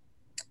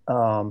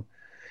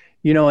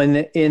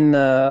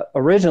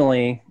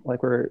 Originally,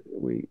 like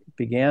we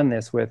began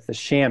this with the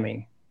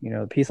chamois,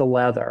 the piece of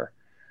leather.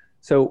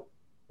 So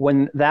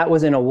when that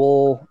was in a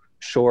wool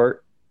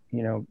short,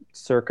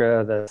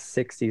 circa the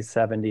 60s,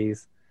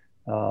 70s,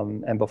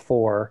 and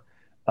before,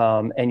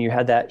 and you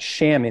had that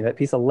chamois, that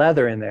piece of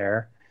leather in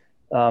there,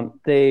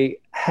 they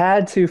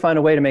had to find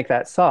a way to make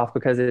that soft,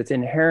 because it's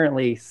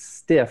inherently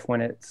stiff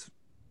when it's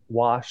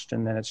washed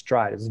and then it's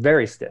dried. It's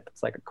very stiff.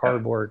 It's like a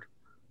cardboard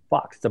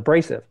box. It's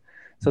abrasive.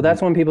 So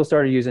that's when people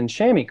started using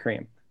chamois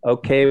cream.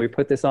 Okay, we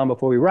put this on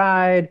before we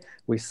ride.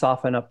 We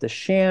soften up the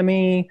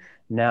chamois.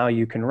 Now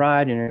you can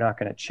ride and you're not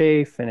going to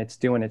chafe, and it's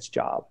doing its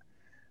job.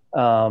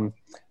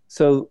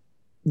 So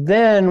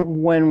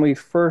then when we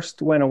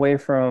first went away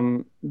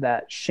from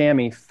that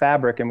chamois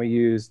fabric and we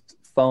used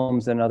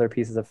foams and other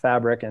pieces of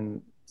fabric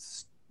and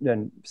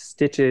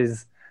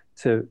stitches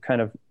to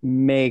kind of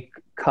make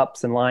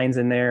cups and lines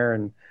in there,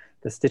 and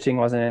the stitching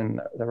wasn't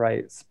in the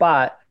right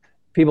spot,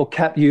 people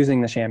kept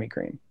using the chamois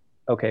cream.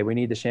 Okay, we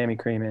need the chamois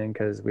cream in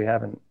because we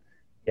haven't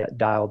yet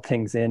dialed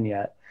things in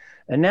yet.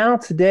 And now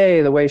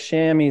today, the way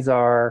chamois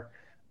are,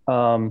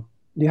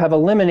 you have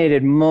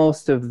eliminated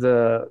most of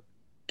the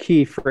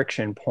key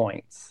friction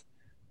points,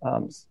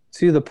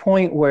 to the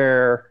point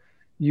where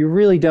you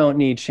really don't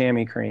need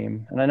chamois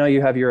cream. And I know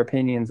you have your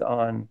opinions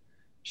on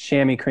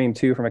chamois cream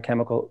too, from a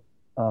chemical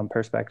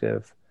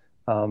perspective.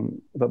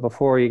 But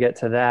before you get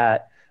to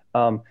that,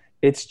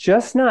 it's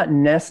just not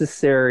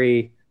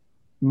necessary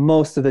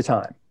most of the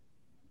time.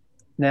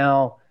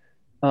 Now,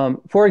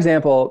 for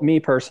example, me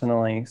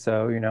personally,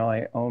 so,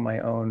 I own my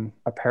own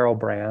apparel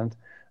brand,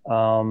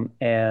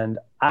 and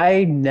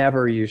I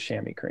never use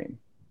chamois cream.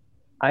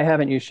 I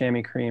haven't used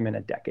chamois cream in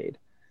a decade.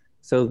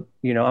 So,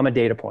 I'm a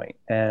data point,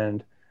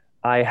 and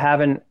I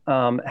haven't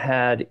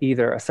had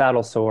either a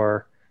saddle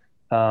sore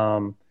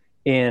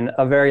in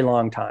a very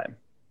long time,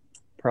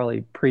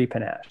 probably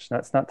pre-Panache.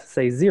 That's not to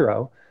say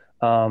zero.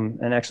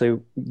 And actually,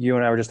 you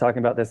and I were just talking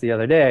about this the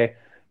other day.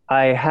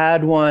 I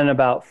had one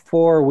about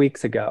 4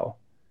 weeks ago,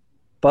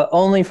 but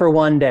only for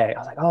one day. I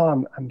was like, oh,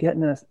 I'm getting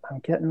this. I'm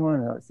getting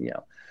one. And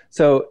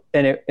so,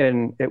 and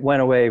it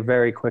went away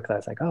very quickly. I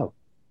was like, oh,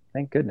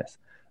 thank goodness.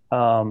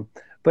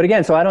 But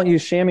again, so I don't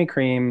use chamois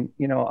cream.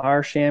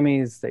 Our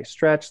chamois, they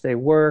stretch, they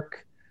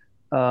work.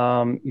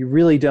 You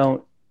really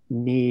don't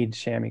need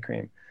chamois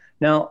cream.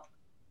 Now,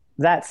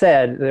 that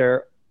said,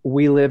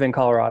 we live in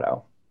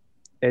Colorado.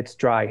 It's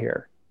dry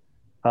here.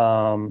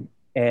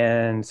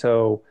 And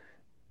so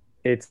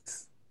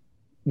it's,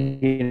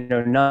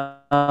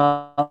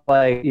 not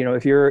like,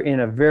 if you're in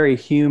a very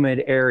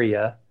humid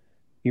area,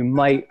 you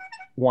might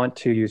want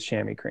to use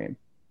chamois cream.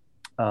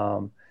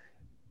 And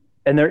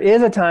there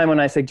is a time when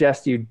I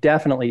suggest you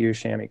definitely use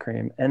chamois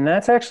cream, and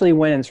that's actually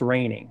when it's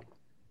raining.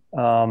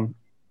 And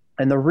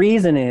the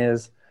reason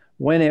is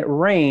when it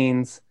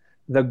rains,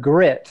 the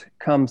grit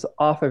comes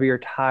off of your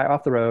tire,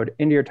 off the road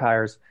into your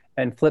tires,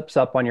 and flips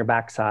up on your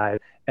backside,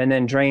 and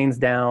then drains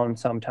down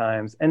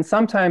sometimes. And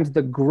sometimes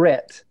the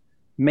grit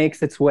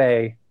makes its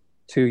way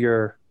to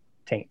your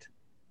taint.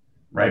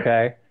 Right.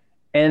 Okay.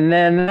 And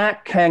then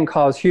that can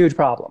cause huge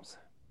problems.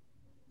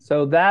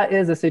 So that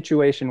is a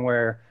situation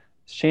where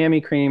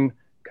chamois cream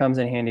comes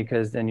in handy,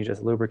 because then you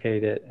just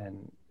lubricate it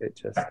and it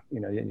just,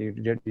 you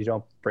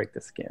don't break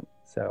the skin.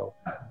 So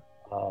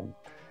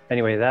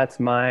anyway, that's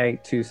my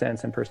 2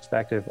 cents and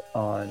perspective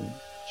on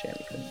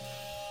chamois cream.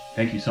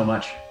 Thank you so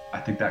much. I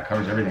think that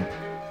covers everything.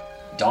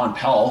 Don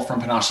Powell from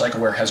Panache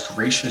Cyclewear has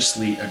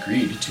graciously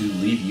agreed to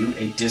leave you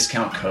a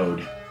discount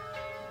code.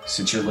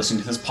 Since you're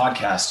listening to this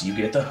podcast, you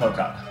get the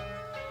hookup.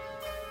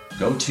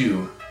 Go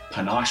to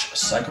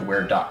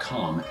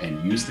panachecyclewear.com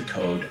and use the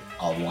code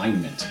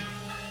ALIGNMENT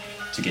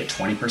to get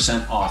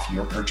 20% off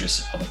your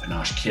purchase of a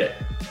Panache kit.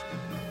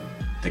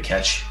 The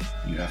catch,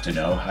 you have to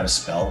know how to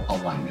spell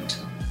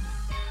alignment.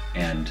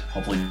 And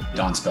hopefully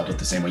Don spelled it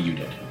the same way you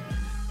did.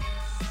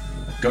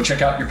 Go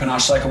check out your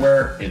Panache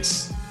Cyclewear.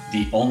 It's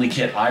the only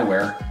kit I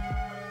wear,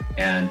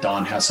 and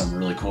Don has some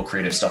really cool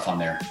creative stuff on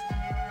there.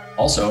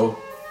 Also,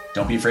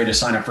 don't be afraid to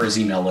sign up for his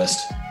email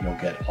list. You'll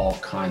get all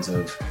kinds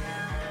of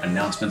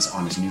announcements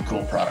on his new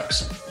cool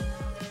products.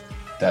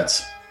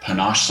 That's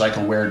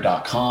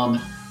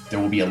panachecyclewear.com. There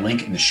will be a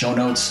link in the show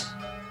notes,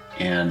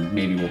 and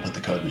maybe we'll put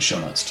the code in the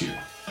show notes too.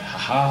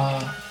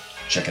 Haha,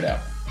 check it out.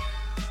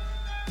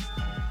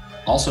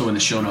 Also in the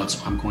show notes,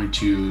 I'm going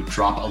to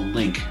drop a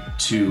link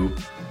to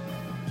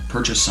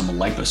purchase some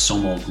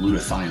liposomal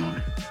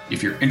glutathione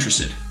if you're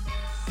interested.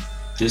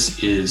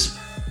 This is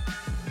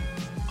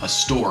a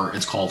store,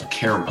 it's called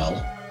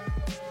Carewell,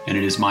 and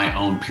it is my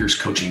own Pierce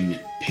Coaching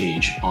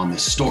page on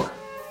this store.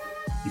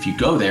 If you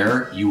go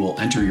there, you will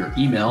enter your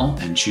email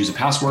and choose a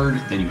password,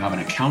 then you have an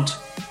account,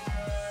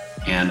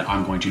 and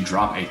I'm going to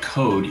drop a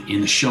code in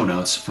the show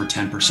notes for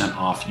 10%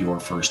 off your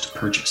first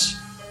purchase.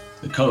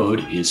 The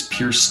code is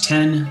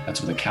Pierce10,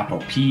 that's with a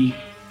capital P.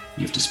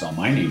 You have to spell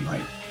my name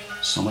right.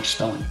 So much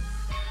spelling.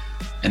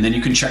 And then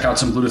you can check out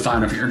some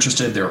glutathione if you're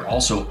interested. There are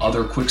also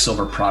other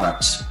Quicksilver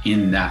products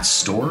in that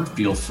store.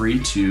 Feel free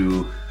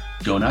to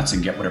go nuts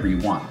and get whatever you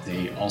want.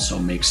 They also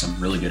make some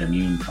really good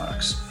immune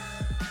products.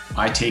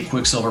 I take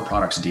Quicksilver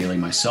products daily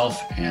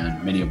myself,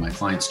 and many of my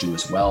clients do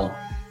as well.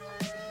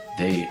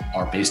 They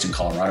are based in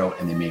Colorado,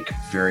 and they make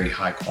very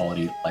high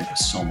quality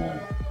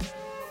liposomal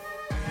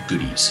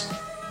goodies.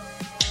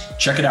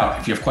 Check it out.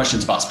 If you have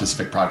questions about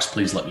specific products,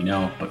 please let me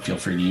know, but feel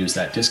free to use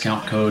that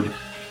discount code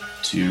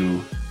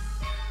to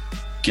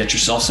get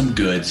yourself some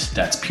goods.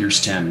 That's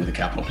Pierce10 with a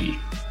capital P.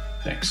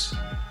 Thanks.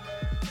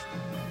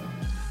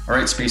 All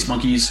right, Space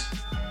Monkeys,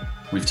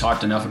 we've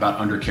talked enough about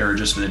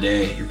undercarriages for the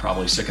day. You're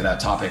probably sick of that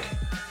topic.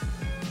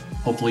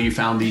 Hopefully you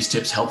found these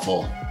tips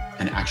helpful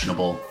and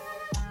actionable.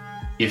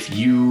 If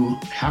you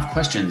have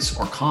questions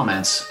or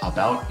comments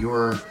about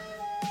your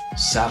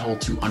saddle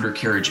to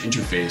undercarriage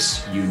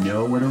interface, you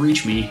know where to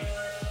reach me.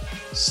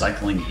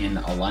 Cycling in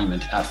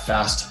Alignment at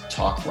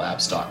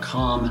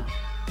fasttalklabs.com.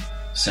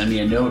 Send me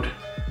a note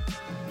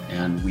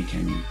and we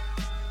can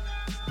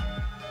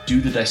do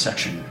the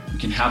dissection. We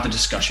can have the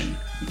discussion.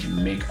 We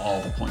can make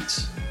all the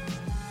points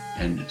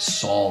and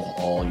solve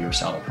all your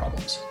saddle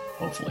problems,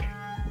 hopefully.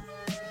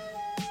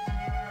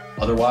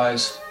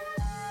 Otherwise,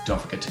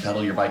 don't forget to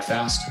pedal your bike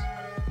fast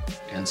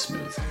and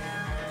smooth.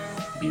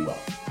 Be well.